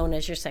 let alone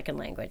as your second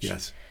language.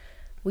 Yes.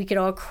 We could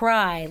all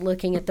cry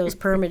looking at those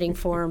permitting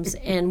forms,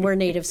 and we're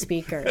native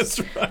speakers.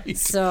 That's right.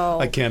 So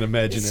I can't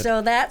imagine it.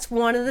 So that's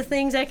one of the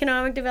things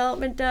economic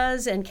development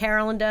does, and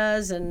Carolyn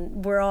does,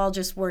 and we're all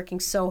just working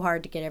so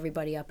hard to get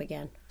everybody up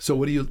again. So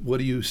what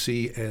do you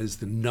see as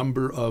the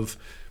number of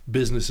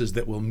businesses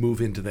that will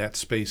move into that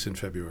space in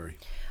February?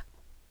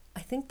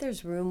 I think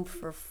there's room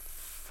for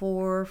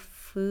 4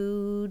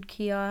 food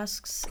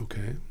kiosks.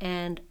 Okay.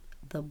 And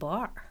the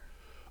bar.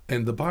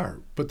 And the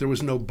bar. But there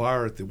was no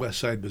bar at the West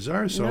Side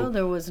Bazaar, so No,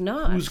 there was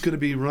not. who's going to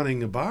be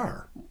running a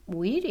bar?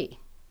 Weedy.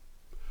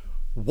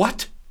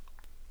 What?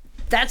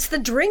 That's the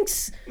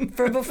drinks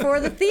for before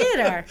the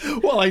theater.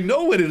 Well, I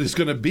know what it is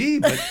going to be,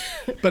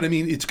 but I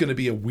mean, it's going to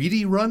be a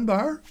Weedy run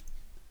bar?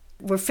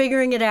 We're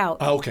figuring it out.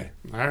 Oh, okay.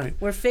 All right.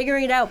 We're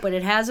figuring it out, but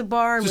it has a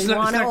bar, and It's we not,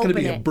 want to going open to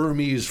be a it.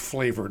 Burmese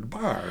flavored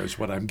bar, is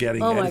what I'm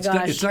getting Oh at. my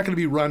gosh. It's not going to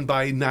be run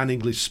by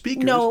non-English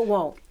speakers. No, it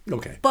won't.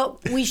 Okay.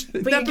 But but Not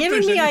you're that giving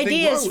there's me anything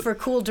ideas wrong with- for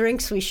cool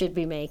drinks we should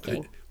be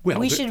making. Well,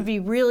 we there- should be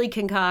really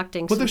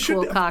concocting some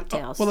cool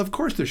cocktails. Well, of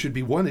course, there should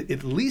be one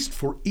at least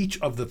for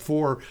each of the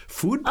 4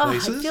 food I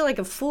places. feel like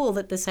a fool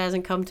that this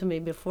hasn't come to me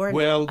before.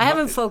 Well, I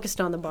haven't focused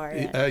on the bar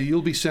yet.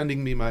 You'll be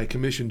sending me my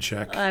commission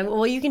check.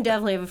 Well, you can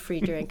definitely have a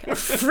free drink, a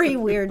free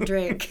weird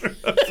drink.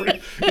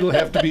 It'll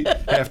have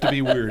to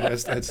be weird.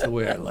 That's the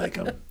way I like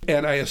them.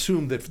 And I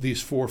assume that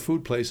these 4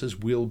 food places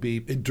will be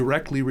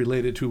directly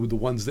related to the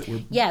ones that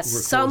were Yes, were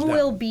some closed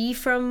will down. be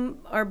from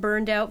our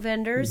burned out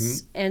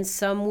vendors, and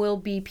some will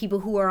be people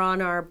who are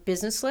on our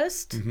business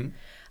list.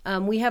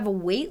 We have a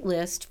wait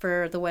list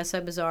for the West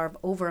Side Bazaar of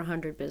over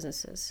 100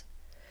 businesses.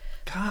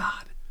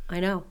 God. I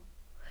know.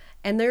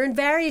 And they're in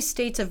various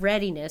states of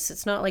readiness.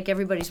 It's not like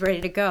everybody's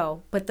ready to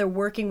go, but they're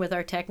working with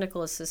our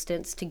technical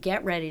assistants to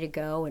get ready to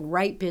go and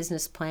write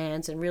business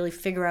plans and really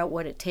figure out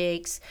what it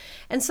takes.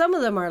 And some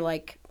of them are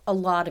like a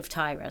lot of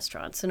Thai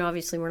restaurants. And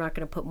obviously we're not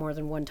going to put more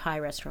than one Thai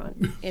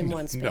restaurant in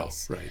one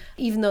space. No, right.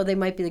 Even though they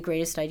might be the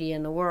greatest idea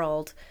in the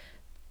world,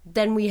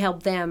 then we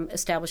help them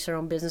establish their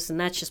own business, and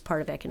that's just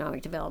part of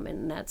economic development,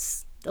 and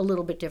that's a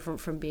little bit different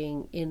from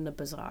being in the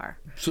bazaar.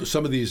 So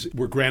some of these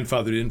were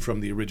grandfathered in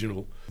from the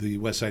original, the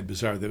West Side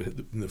Bazaar,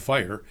 the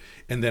fire,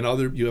 and then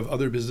you have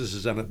other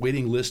businesses on a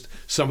waiting list,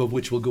 some of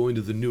which will go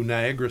into the new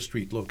Niagara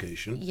Street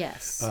location.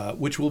 Yes.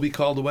 Which will be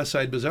called the West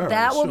Side Bazaar.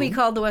 That I will be assume.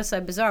 called the West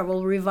Side Bazaar.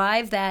 We'll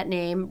revive that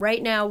name.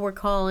 Right now we're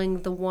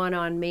calling the one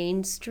on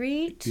Main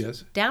Street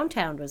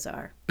Downtown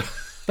Bazaar.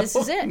 This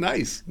is it.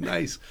 Nice.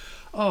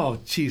 Oh,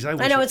 geez.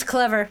 I know, it's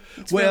clever.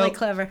 It's really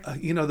clever.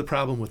 The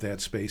problem with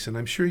that space, and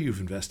I'm sure you've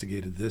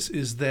investigated this,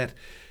 is that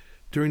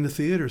during the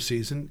theater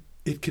season,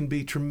 it can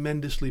be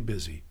tremendously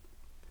busy.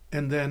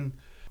 And then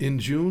in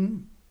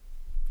June,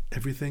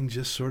 everything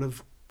just sort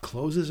of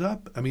closes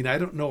up. I mean, I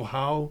don't know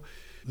how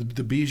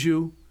the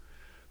Bijou,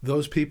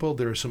 those people,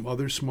 there are some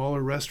other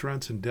smaller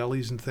restaurants and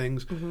delis and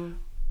things.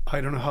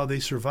 I don't know how they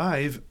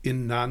survive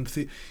in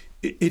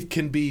it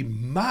can be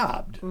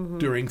mobbed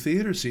during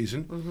theater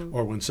season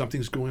or when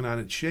something's going on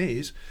at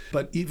Shays,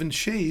 but even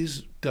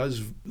Shays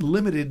does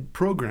limited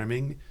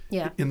programming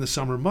in the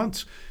summer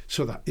months.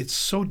 So that it's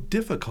so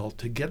difficult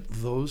to get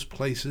those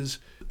places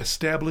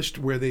established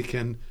where they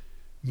can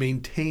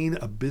maintain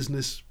a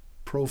business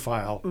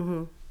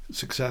profile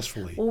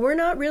successfully. Well, we're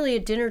not really a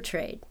dinner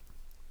trade.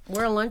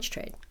 We're a lunch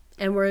trade,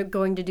 and we're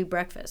going to do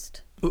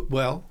breakfast.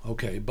 Well,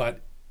 okay,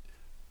 but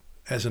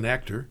as an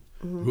actor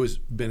who has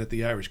been at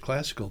the Irish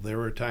Classical,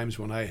 there are times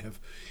when I have,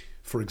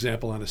 for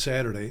example, on a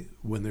Saturday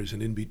when there's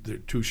there are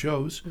two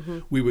shows,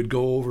 we would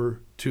go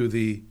over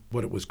to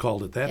what it was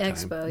called at that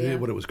time,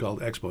 what it was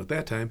called Expo at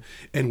that time,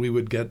 and we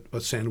would get a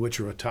sandwich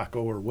or a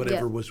taco or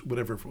whatever was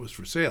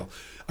for sale.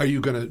 Are you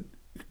going to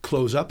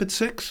close up at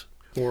 6?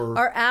 Or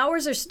our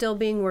hours are still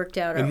being worked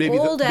out. Our maybe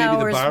old maybe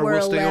hours the bar were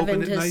will stay 11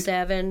 open at to night?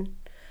 7.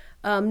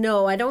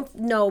 No, I don't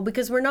know,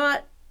 because we're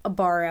not a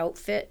bar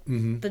outfit.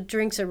 The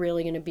drinks are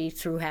really going to be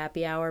through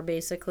happy hour,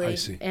 basically. I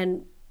see.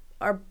 And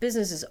our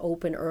business is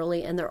open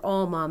early, and they're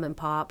all mom and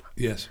pop.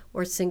 Yes.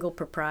 Or single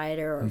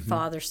proprietor or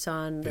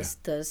father-son.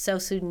 The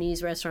South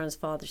Sudanese restaurant is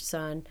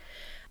father-son.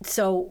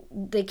 So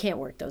they can't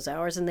work those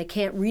hours, and they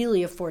can't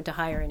really afford to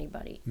hire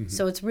anybody.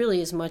 So it's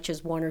really as much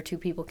as 1 or 2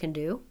 people can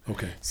do.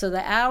 Okay. So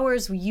the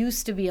hours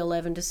used to be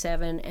 11 to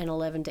 7 and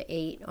 11 to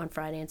 8 on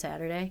Friday and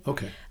Saturday.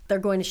 Okay. They're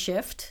going to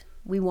shift.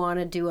 We want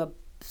to do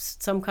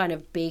some kind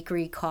of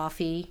bakery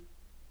coffee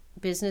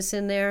business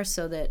in there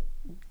so that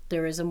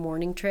there is a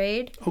morning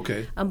trade.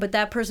 Okay. But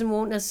that person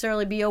won't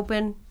necessarily be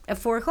open at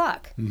 4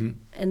 o'clock.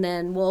 And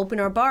then we'll open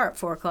our bar at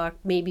 4 o'clock,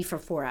 maybe for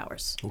 4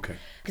 hours. Okay.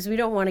 Because we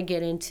don't want to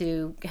get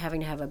into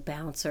having to have a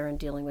bouncer and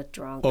dealing with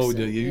drunks. Oh,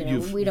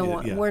 and, we don't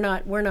want. Yeah.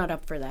 We're not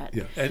up for that.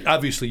 Yeah, and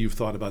obviously you've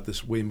thought about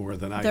this way more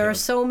than I have. There are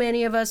so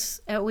many of us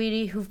at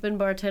Wheatie who've been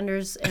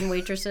bartenders and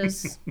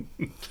waitresses.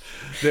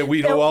 that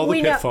we know all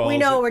the pitfalls. We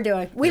know what we're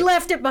doing. We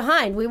left it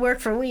behind. We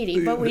worked for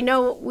Wheatie, but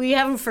we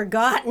haven't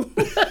forgotten.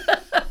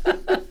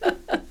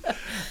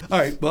 All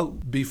right. Well,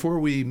 before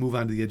we move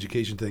on to the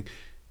education thing,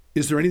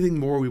 is there anything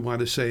more we want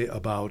to say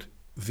about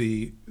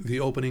the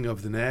opening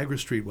of the Niagara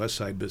Street West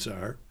Side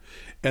Bazaar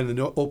and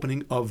the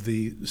opening of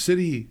the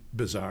City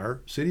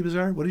Bazaar? City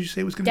Bazaar? What did you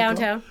say it was going to be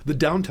Downtown. called? The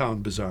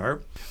Downtown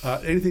Bazaar.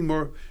 Anything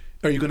more?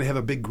 Are you going to have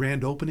a big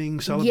grand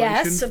opening celebration?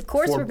 Yes, of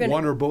course for we're going to.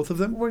 one or both of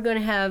them? We're going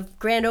to have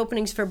grand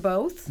openings for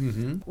both.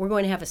 We're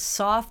going to have a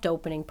soft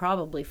opening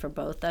probably for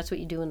both. That's what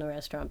you do in the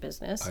restaurant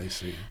business. I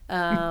see.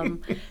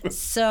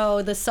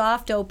 So the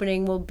soft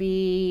opening will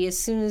be as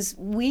soon as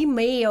we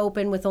may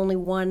open with only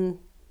one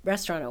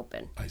restaurant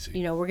open. I see.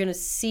 We're going to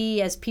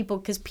see as people,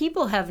 because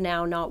people have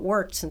now not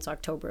worked since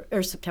September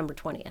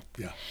 20th.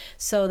 Yeah.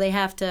 So they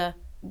have to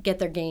get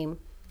their game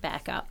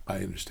back up. I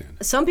understand.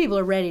 Some people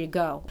are ready to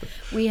go.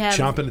 We have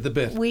chomping at the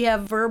bit. We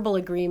have verbal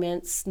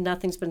agreements.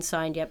 Nothing's been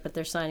signed yet, but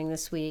they're signing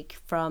this week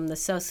from the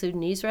South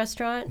Sudanese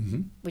restaurant,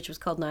 which was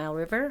called Nile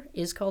River,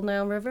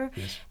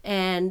 Yes.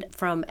 and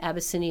from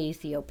Abyssinia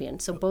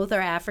Ethiopian. So both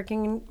our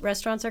African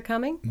restaurants are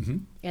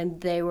coming, and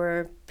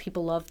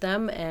people loved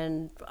them,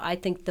 and I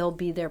think they'll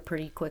be there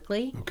pretty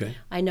quickly. Okay.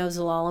 I know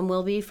Zelalem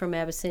will be from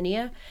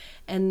Abyssinia,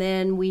 and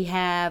then we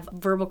have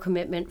verbal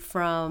commitment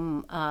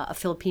from a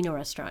Filipino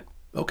restaurant.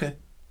 Okay.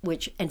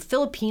 And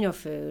Filipino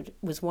food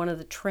was one of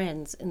the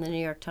trends in the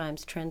New York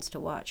Times Trends to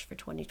Watch for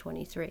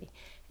 2023,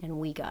 and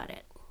we got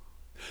it.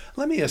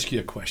 Let me ask you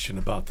a question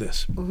about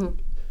this.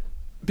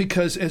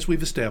 Because as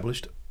we've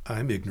established,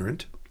 I'm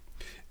ignorant.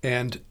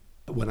 And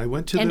when I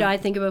went to I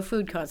think about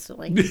food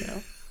constantly.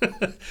 So.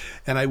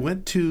 And I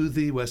went to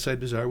the West Side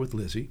Bazaar with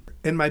Lizzie.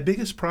 And my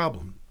biggest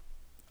problem,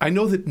 I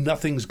know that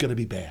nothing's going to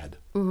be bad.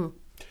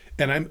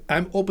 And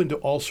I'm open to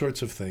all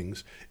sorts of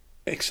things,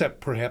 except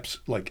perhaps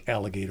like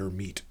alligator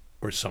meat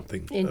or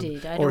something.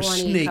 Indeed. I or don't want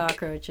to snake. eat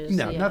cockroaches.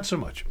 No, not so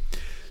much.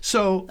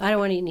 So I don't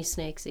want to eat any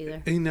snakes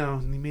either. No,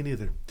 me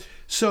neither.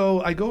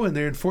 So I go in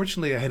there, and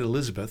fortunately I had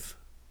Elizabeth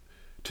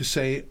to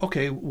say,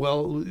 okay,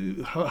 well,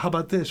 how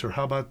about this or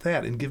how about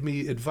that, and give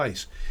me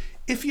advice.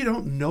 If you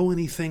don't know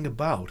anything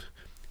about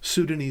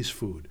Sudanese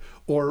food,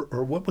 or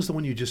what was the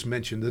one you just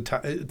mentioned?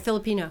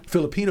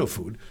 Filipino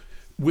food,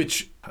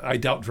 which I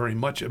doubt very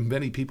much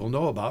many people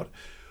know about.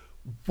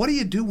 What do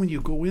you do when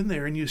you go in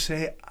there and you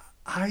say,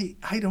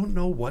 I don't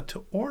know what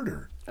to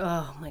order?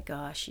 Oh my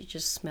gosh, you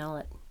just smell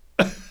it.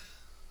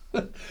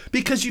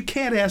 Because you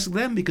can't ask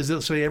them, because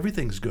they'll say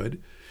everything's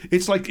good.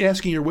 It's like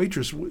asking your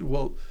waitress,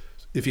 well,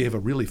 if you have a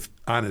really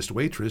honest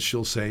waitress,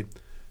 she'll say,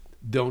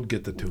 don't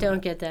get the tuna.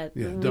 Don't get that.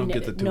 Yeah, don't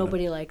get the tuna.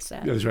 Nobody likes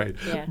that. That's right.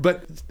 Yeah.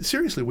 But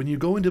seriously, when you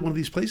go into one of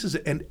these places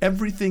and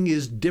everything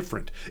is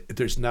different,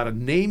 there's not a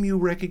name you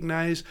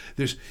recognize.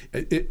 There's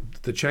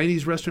the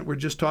Chinese restaurant we're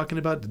just talking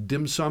about, the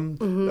dim sum.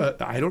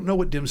 I don't know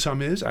what dim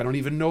sum is. I don't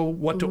even know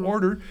what to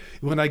order.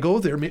 When I go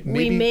there, maybe...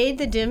 We made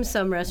the dim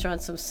sum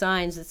restaurant some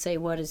signs that say,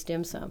 what is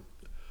dim sum?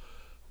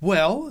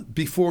 Well,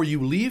 before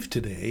you leave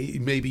today,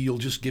 maybe you'll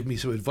just give me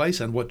some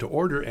advice on what to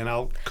order, and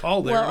I'll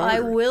call there and order. I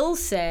will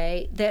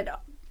say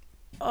that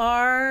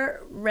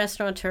our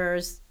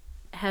restaurateurs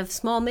have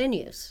small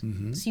menus,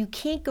 so you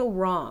can't go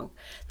wrong.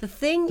 The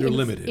thing They're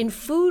limited. in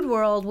food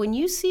world, when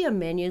you see a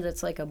menu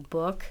that's like a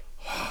book,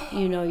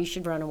 you know you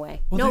should run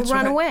away. Well, no,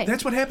 run away.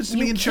 That's what happens to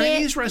You me in Chinese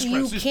can't- restaurants.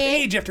 you There's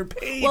can't- page after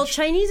page. Well,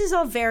 Chinese is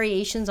all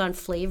variations on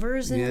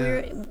flavors,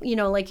 and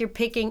Yeah. like you're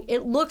picking.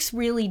 It looks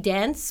really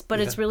dense, but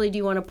it's really, do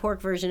you want a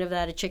pork version of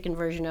that, a chicken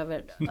version of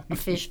it, a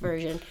fish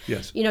version?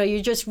 Yes.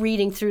 You're just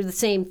reading through the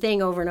same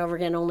thing over and over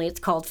again. Only it's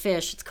called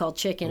fish, it's called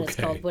chicken, it's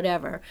Okay. called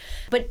whatever.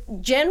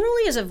 But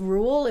generally, as a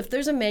rule, if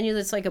there's a menu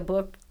that's like a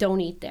book,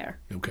 don't eat there.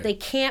 Okay. They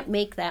can't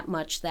make that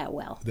much that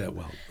well. that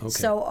well. Okay.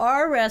 So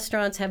our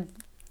restaurants have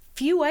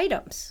few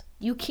items.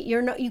 You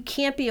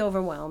can't be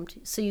overwhelmed,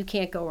 so you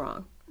can't go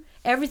wrong.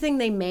 Everything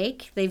they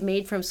make, they've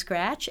made from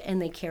scratch, and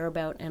they care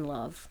about and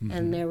love.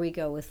 And there we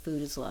go with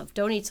food is love.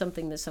 Don't eat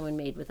something that someone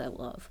made without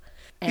love.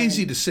 And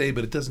Easy to say,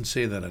 but it doesn't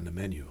say that on the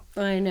menu.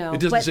 I know.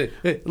 It doesn't but, say,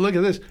 hey, look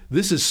at this.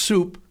 This is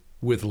soup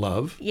with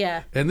love.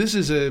 Yeah. And this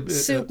is a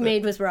Soup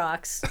made with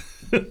rocks.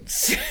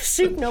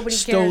 Soup nobody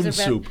stone cares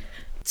about. soup.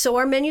 So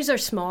our menus are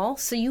small,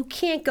 so you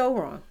can't go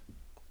wrong.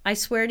 I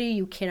swear to you,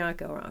 you cannot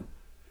go wrong.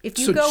 If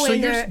you go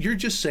in there, you're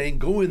just saying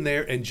go in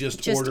there and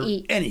just order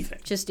eat. anything.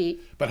 Just eat.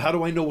 But how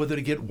do I know whether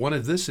to get one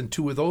of this and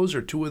two of those,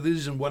 or two of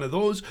these and one of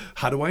those?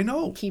 How do I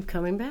know? Keep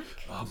coming back.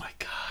 Oh my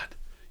God.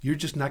 You're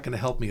just not going to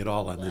help me at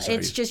all on this. are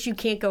It's you? just you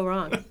can't go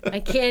wrong. I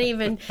can't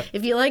even.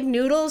 If you like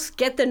noodles,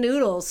 get the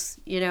noodles.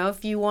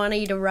 If you want to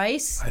eat a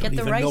rice, I get don't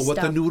the even rice know what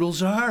stuff. the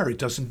noodles are. It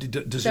doesn't.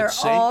 Does They're it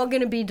say? all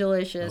going to be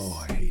delicious.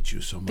 Oh, I hate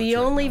you so much. The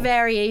right only now.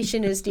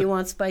 variation is, do you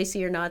want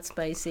spicy or not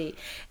spicy?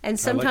 And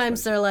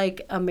sometimes spicy. they're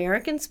like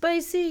American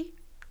spicy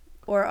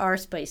or our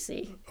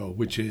spicy. Oh,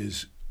 which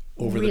is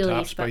over Really, the top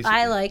but spicy.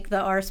 I like the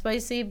our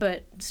spicy,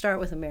 but start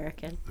with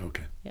American.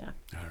 Okay. Yeah.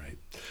 All right.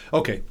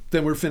 Okay,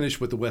 then we're finished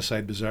with the West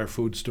Side Bazaar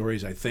food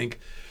stories, I think.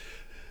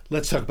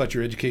 Let's talk about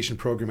your education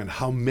program and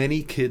how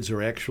many kids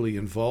are actually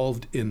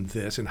involved in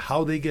this and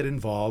how they get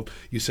involved.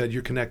 You said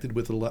you're connected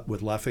with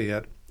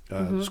Lafayette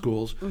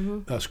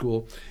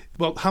school.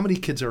 Well, how many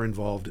kids are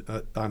involved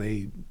on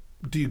a?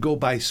 Do you go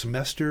by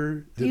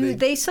semester?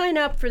 They sign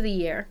up for the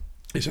year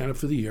They sign up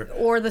for the year.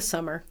 or the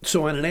summer.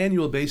 So on an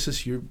annual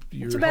basis, you're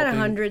It's about helping-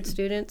 100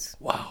 students.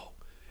 Wow.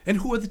 And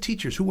who are the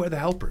teachers? Who are the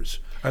helpers?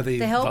 Are they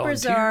The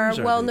helpers are, volunteers?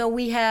 Are they- no,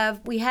 we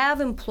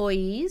have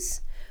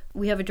employees.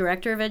 We have a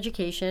director of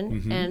education,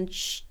 Mm-hmm.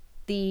 and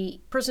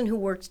the person who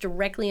works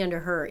directly under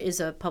her is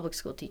a public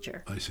school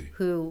teacher. I see.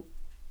 Who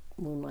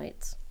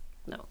moonlights.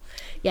 No.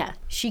 Yeah,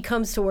 she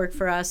comes to work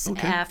for us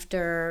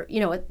after,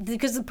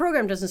 because the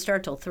program doesn't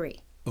start till 3.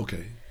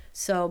 Okay.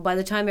 So by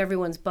the time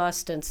everyone's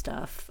bussed and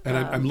stuff. And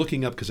I'm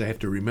looking up because I have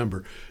to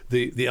remember.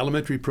 The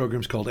elementary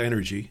program's called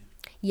Energy.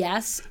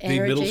 Yes, The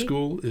energy. middle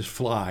school is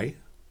Fly.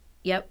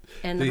 Yep,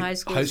 and the high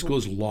school.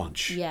 is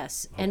Launch.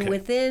 Yes, Okay.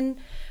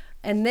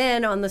 and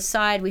then on the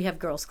side we have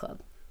Girls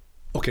Club.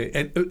 Okay,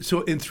 and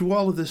and through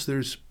all of this,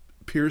 there's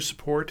peer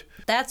support.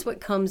 That's what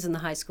comes in the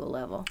high school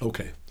level.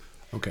 Okay.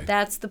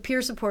 That's the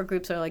peer support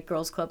groups are like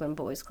Girls Club and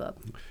Boys Club.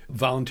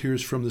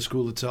 Volunteers from the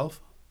school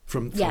itself,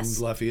 from Yes.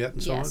 Lafayette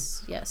and so on.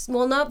 Yes.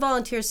 Well, not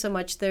volunteers so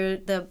much.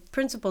 The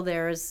principal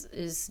there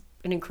is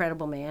an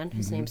incredible man.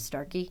 His Mm-hmm. name's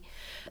Starkey,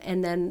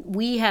 and then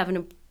we have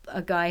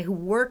a guy who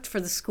worked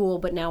for the school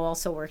but now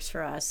also works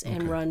for us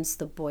and runs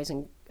the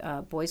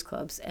boys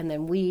clubs, and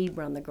then we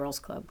run the girls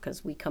club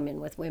because we come in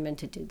with women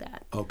to do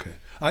that. Okay,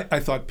 I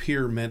thought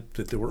peer meant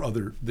that there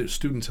were there's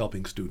students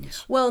helping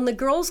students. Well, in the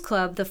girls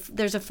club,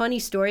 there's a funny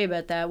story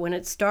about that. When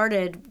it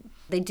started,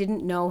 they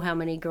didn't know how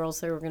many girls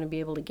they were going to be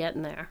able to get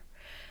in there.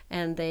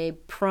 And they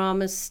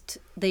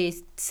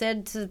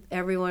said to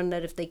everyone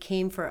that if they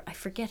came for, I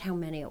forget how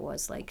many it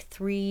was, like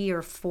 3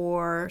 or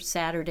 4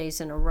 Saturdays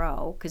in a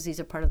row, because these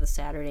are part of the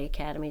Saturday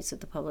academies that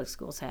the public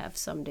schools have,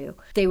 some do,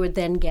 they would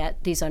then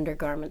get these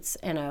undergarments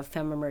and a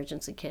femme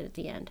emergency kit at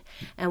the end.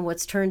 And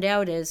what's turned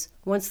out is,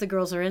 once the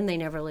girls are in, they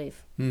never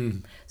leave.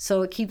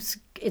 So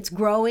it's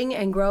growing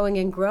and growing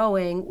and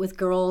growing with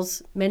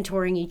girls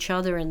mentoring each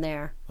other in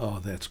there.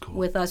 Oh, that's cool.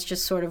 With us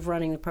just sort of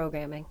running the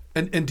programming.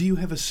 And do you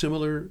have a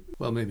similar,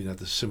 well, maybe not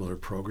the similar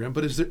program,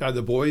 but are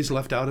the boys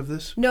left out of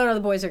this? No, the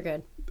boys are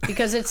good.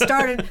 Because it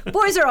started,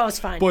 boys are always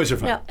fine. Boys are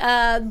fine.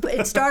 No,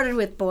 it started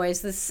with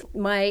boys.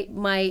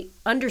 My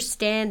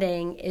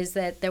understanding is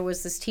that there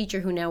was this teacher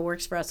who now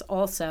works for us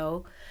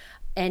also,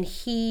 and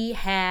he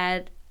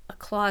had a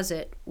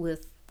closet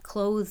with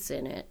clothes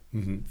in it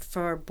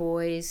for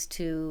boys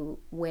to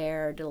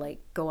wear to like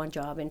go on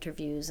job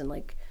interviews and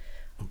like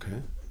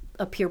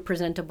appear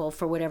presentable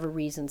for whatever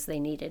reasons they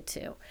needed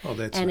to. Oh,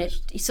 that's and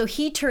nice. So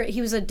he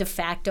was a de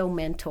facto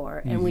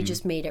mentor, and we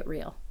just made it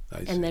real.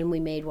 I see. And then we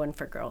made one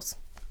for girls.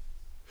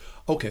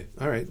 Okay,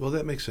 all right. Well,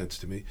 that makes sense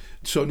to me.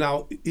 So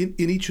now, in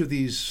each of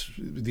these,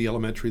 the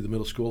elementary, the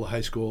middle school, the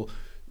high school,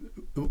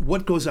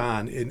 what goes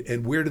on,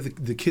 and where do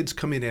the kids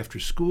come in after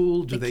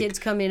school? The kids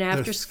come in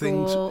after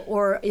school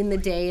or in the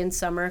day in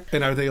summer.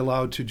 And are they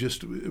allowed to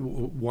just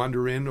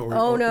wander in? Or,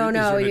 no. Is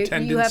there an You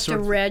attendance have to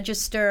or-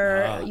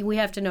 register. We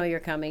have to know you're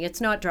coming. It's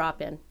not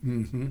drop-in.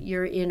 Mm-hmm.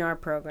 You're in our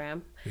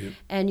program. Yep.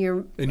 And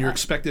you're And you're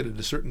expected at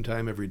a certain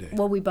time every day.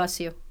 well, we bus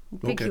you.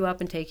 Okay. you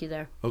up and take you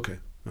there. Okay.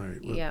 All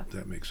right. Well, Yeah.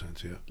 that makes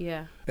sense. Yeah.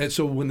 Yeah. And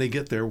so when they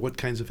get there, what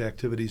kinds of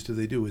activities do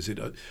they do? Is it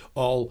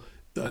all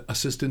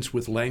assistance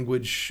with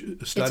language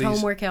studies?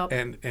 homework help.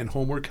 And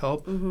homework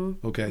help?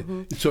 Mm-hmm. Okay.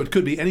 Mm-hmm. So it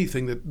could be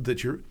anything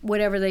that you're...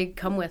 Whatever they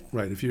come with.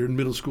 Right. If you're in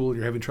middle school and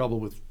you're having trouble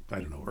with, I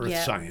don't know, earth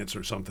Yeah. science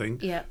or something,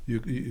 Yeah. you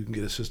can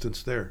get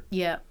assistance there.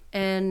 Yeah.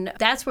 And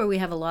that's where we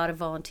have a lot of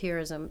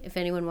volunteerism. If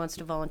anyone wants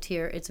to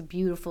volunteer, it's a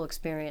beautiful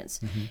experience.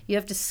 Mm-hmm. You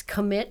have to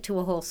commit to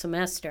a whole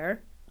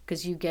semester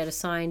because you get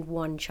assigned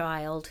one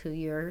child who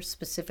you're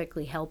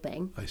specifically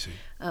helping. I see.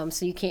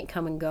 So you can't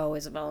come and go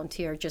as a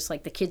volunteer, just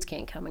like the kids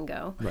can't come and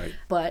go. Right.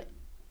 But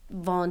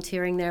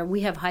volunteering there,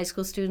 we have high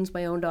school students.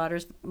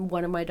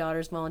 One of my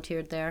daughters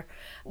volunteered there.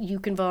 You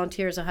can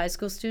volunteer as a high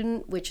school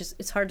student, which is,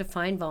 it's hard to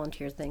find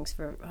volunteer things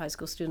for high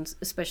school students,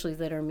 especially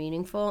that are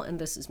meaningful, and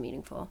this is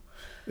meaningful.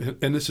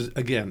 And this is,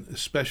 again,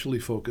 especially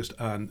focused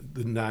on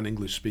the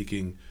non-English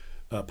speaking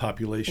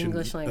population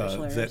English language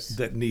learners.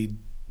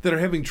 that are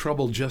having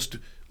trouble just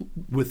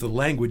with the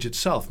language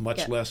itself, much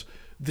Yeah. less.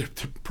 They're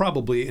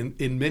probably,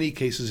 in many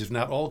cases, if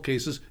not all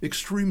cases,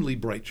 extremely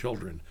bright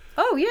children.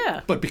 Oh,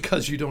 yeah. But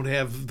because you don't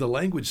have the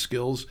language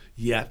skills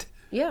yet,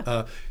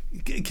 Yeah.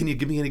 Can you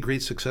give me any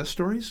great success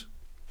stories?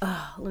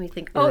 Let me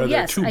think. Or are Oh, there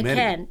yes, too I many?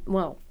 can.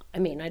 Well, I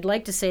mean, I'd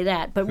like to say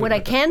that. But what I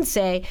can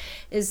say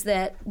is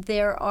that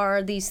there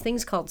are these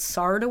things called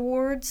SARD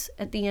Awards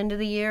at the end of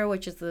the year,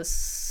 which is the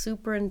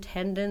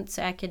Superintendent's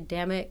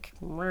Academic,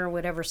 or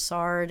whatever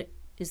SARD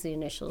is the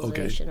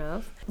initialization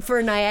of,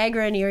 for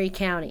Niagara and Erie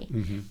County.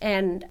 Mm-hmm.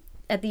 And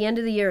at the end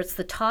of the year, it's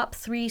the top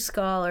 3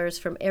 scholars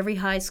from every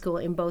high school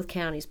in both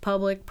counties,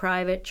 public,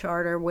 private,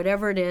 charter,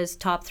 whatever it is,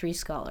 top 3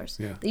 scholars.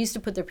 Yeah. They used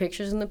to put their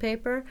pictures in the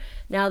paper.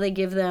 Now they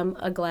give them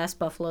a glass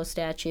buffalo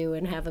statue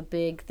and have a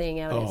big thing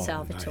out at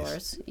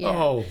Salvatore's. Nice. Yeah.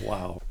 Oh,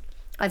 wow.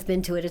 I've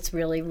been to it. It's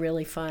really,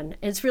 really fun.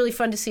 And it's really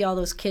fun to see all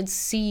those kids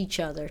see each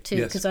other, too,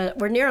 Yes. because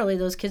ordinarily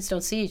those kids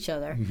don't see each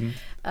other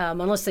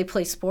unless they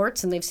play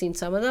sports, and they've seen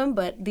some of them,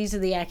 but these are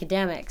the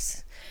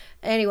academics.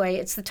 Anyway,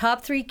 it's the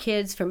top 3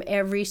 kids from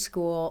every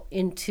school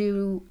in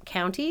 2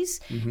 counties,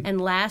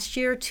 and last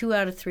year, 2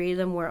 out of 3 of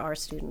them were our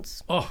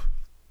students Oh,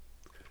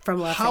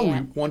 from how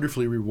Lafayette.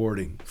 wonderfully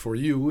rewarding for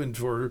you and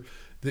for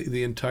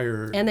the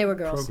entire And they were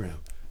girls. program.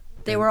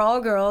 They were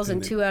all girls,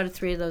 and 2 out of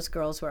 3 of those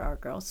girls were our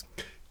girls.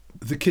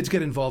 The kids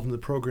get involved in the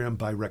program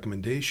by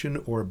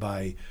recommendation or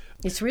by...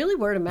 It's really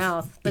word of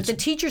mouth, but the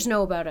teachers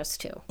know about us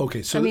too.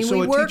 Okay, so I mean, so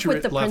we a work teacher with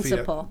at the Lafayette,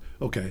 principal.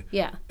 Okay.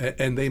 Yeah.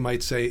 And they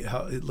might say,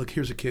 look,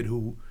 here's a kid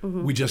who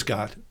we just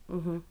got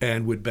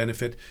and would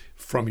benefit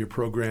from your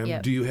program.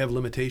 Yeah. Do you have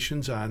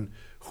limitations on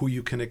who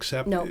you can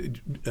accept? No.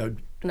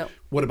 No.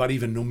 What about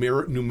even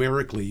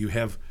numerically? You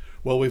have,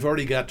 well, we've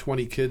already got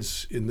 20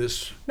 kids in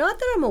this. Not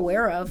that I'm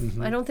aware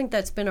of. I don't think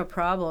that's been a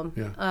problem.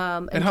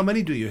 Yeah. And how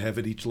many do you have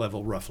at each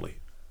level, roughly?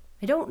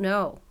 I don't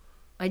know.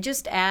 I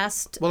just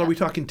asked. Well, are we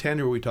talking 10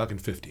 or are we talking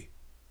 50?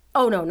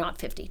 Oh, no, not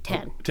 50, 10.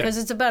 10. Because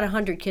it's about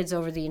 100 kids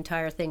over the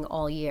entire thing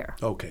all year.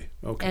 Okay.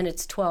 And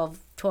it's 12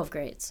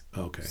 grades.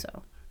 Okay.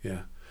 So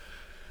Yeah.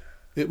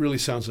 It really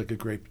sounds like a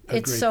great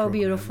it's so program.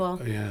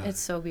 beautiful. Yeah. It's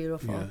so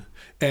beautiful. Yeah.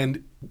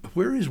 And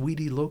where is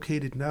Weedy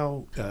located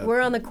now? We're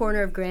on the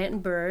corner of Grant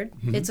and Bird.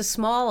 It's a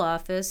small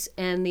office,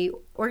 and the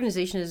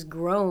organization has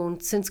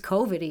grown since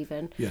COVID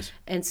even. Yes.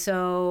 And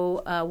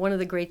so one of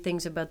the great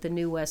things about the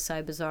new West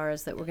Side Bazaar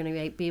is that we're going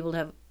to be able to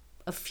have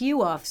a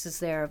few offices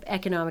there of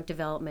economic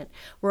development.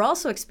 We're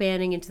also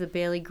expanding into the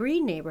Bailey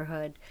Green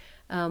neighborhood.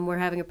 We're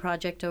having a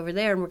project over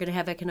there, and we're going to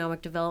have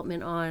economic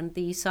development on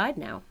the east side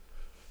now.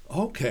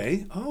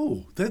 Okay.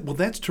 Oh,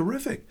 that's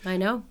terrific. I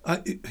know.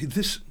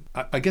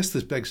 I guess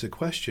this begs the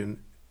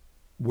question: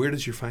 where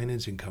does your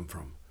financing come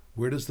from?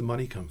 Where does the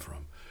money come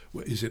from?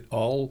 Is it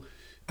all?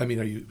 I mean,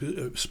 are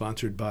you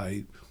sponsored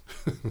by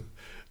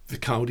the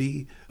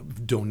county?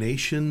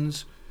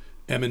 Donations?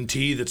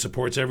 M&T that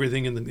supports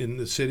everything in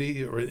the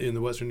city or in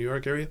the Western New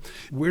York area?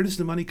 Where does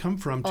the money come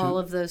from? All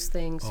of those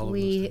things.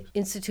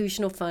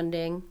 Institutional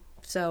funding,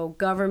 so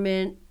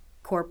government,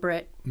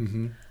 corporate,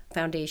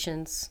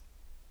 foundations.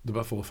 The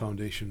Buffalo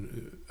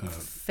Foundation.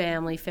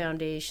 Family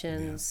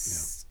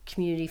foundations,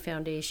 community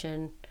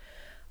foundation,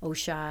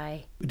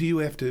 OSHI. Do you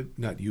have to,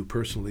 not you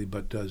personally,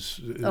 but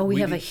does... we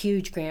have a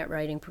huge grant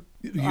writing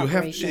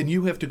operation.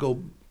 You have to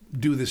go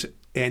do this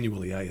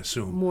annually, I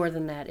assume. More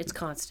than that. It's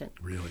constant.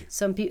 Really?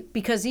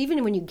 Because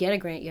even when you get a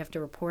grant, you have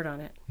to report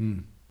on it.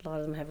 A lot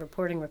of them have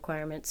reporting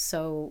requirements.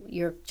 So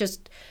you're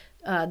just...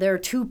 there are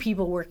 2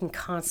 people working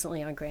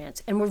constantly on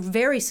grants, and we're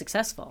very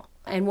successful.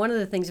 And one of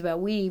the things about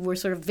we're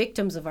sort of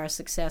victims of our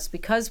success.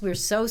 Because we're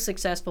so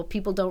successful,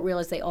 people don't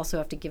realize they also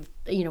have to give,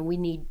 we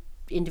need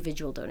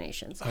individual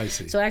donations. I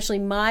see. So actually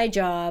my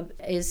job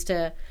is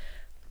to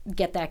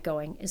get that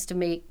going, is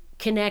to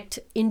connect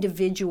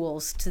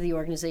individuals to the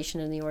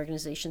organization and the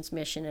organization's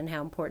mission and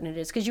how important it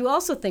is. Because you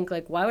also think,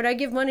 like, why would I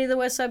give money to the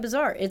West Side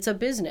Bazaar? It's a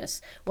business.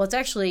 Well, it's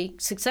actually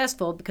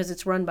successful because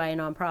it's run by a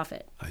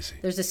nonprofit. I see.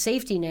 There's a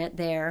safety net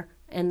there,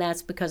 and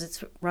that's because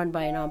it's run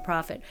by a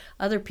nonprofit.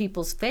 Other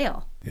people's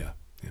fail. Yeah.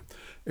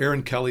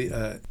 Erin Kelly,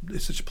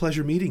 it's such a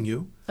pleasure meeting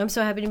you. I'm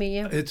so happy to meet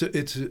you.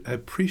 I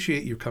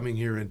appreciate you coming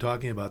here and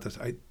talking about this.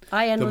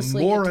 I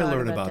endlessly the more could I talk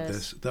learn about about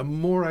this, the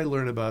more I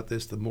learn about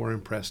this, the more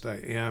impressed I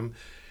am.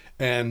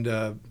 And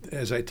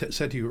as I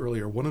said to you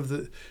earlier,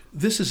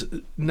 this is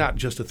not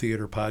just a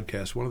theater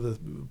podcast. One of the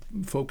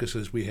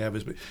focuses we have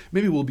is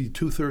maybe we'll be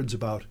 2/3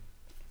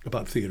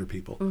 about theater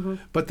people,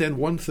 but then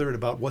 1/3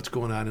 about what's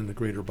going on in the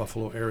greater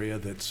Buffalo area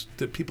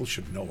that people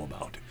should know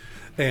about.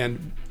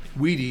 And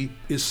Wheatie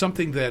is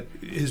something that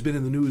has been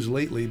in the news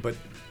lately, but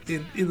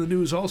in the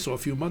news also a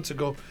few months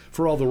ago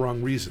for all the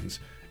wrong reasons.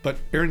 But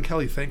Erin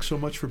Kelly, thanks so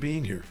much for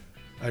being here.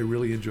 I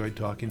really enjoyed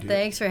talking to you.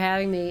 Thanks for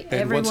having me.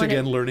 And once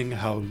again, learning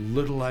how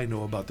little I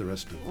know about the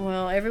rest of it.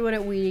 Well, everyone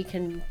at Wheatie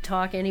can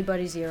talk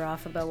anybody's ear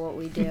off about what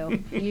we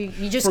do.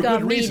 You just For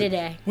got good me reason.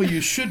 today. Well, you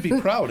should be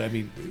proud. I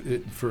mean,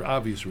 for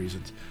obvious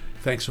reasons.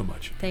 Thanks so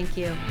much. Thank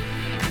you.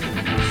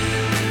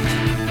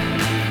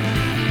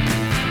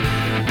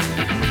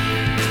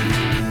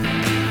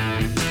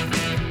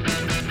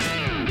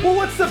 Well,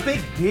 what's the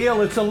big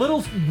deal? It's a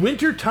little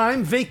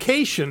wintertime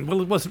vacation. Well,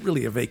 it wasn't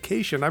really a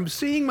vacation. I'm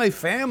seeing my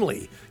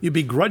family. You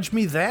begrudge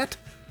me that?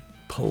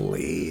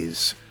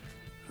 Please.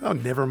 Oh,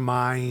 never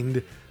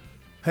mind.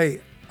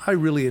 Hey, I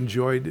really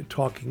enjoyed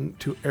talking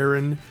to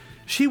Erin.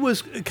 She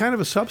was kind of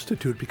a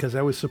substitute because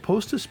I was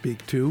supposed to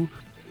speak to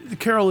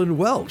Carolyn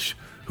Welch,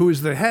 who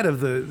is the head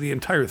of the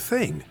entire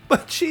thing.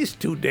 But she's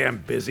too damn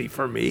busy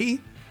for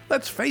me.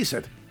 Let's face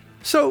it.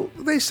 So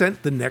they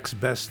sent the next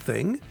best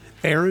thing,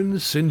 Erin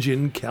St.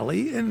 John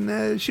Kelly,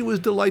 and she was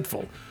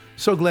delightful.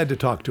 So glad to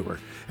talk to her.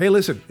 Hey,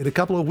 listen, in a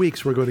couple of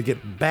weeks, we're going to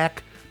get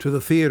back to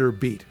the theater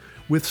beat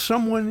with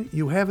someone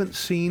you haven't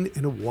seen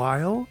in a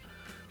while,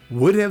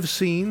 would have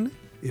seen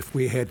if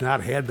we had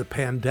not had the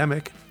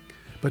pandemic.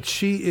 But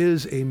she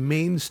is a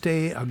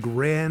mainstay, a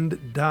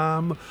grande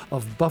dame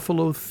of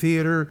Buffalo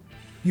theater.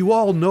 You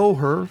all know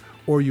her,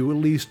 or you at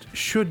least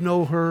should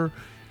know her.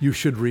 You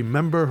should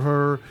remember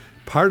her.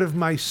 Part of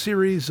my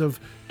series of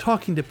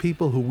talking to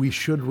people who we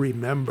should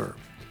remember.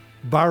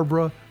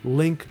 Barbara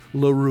Link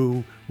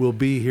LaRue will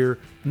be here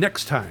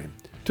next time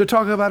to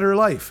talk about her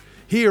life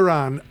here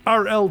on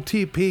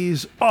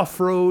RLTP's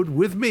Off-Road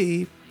with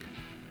me,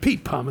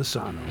 Pete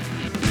Palmisano.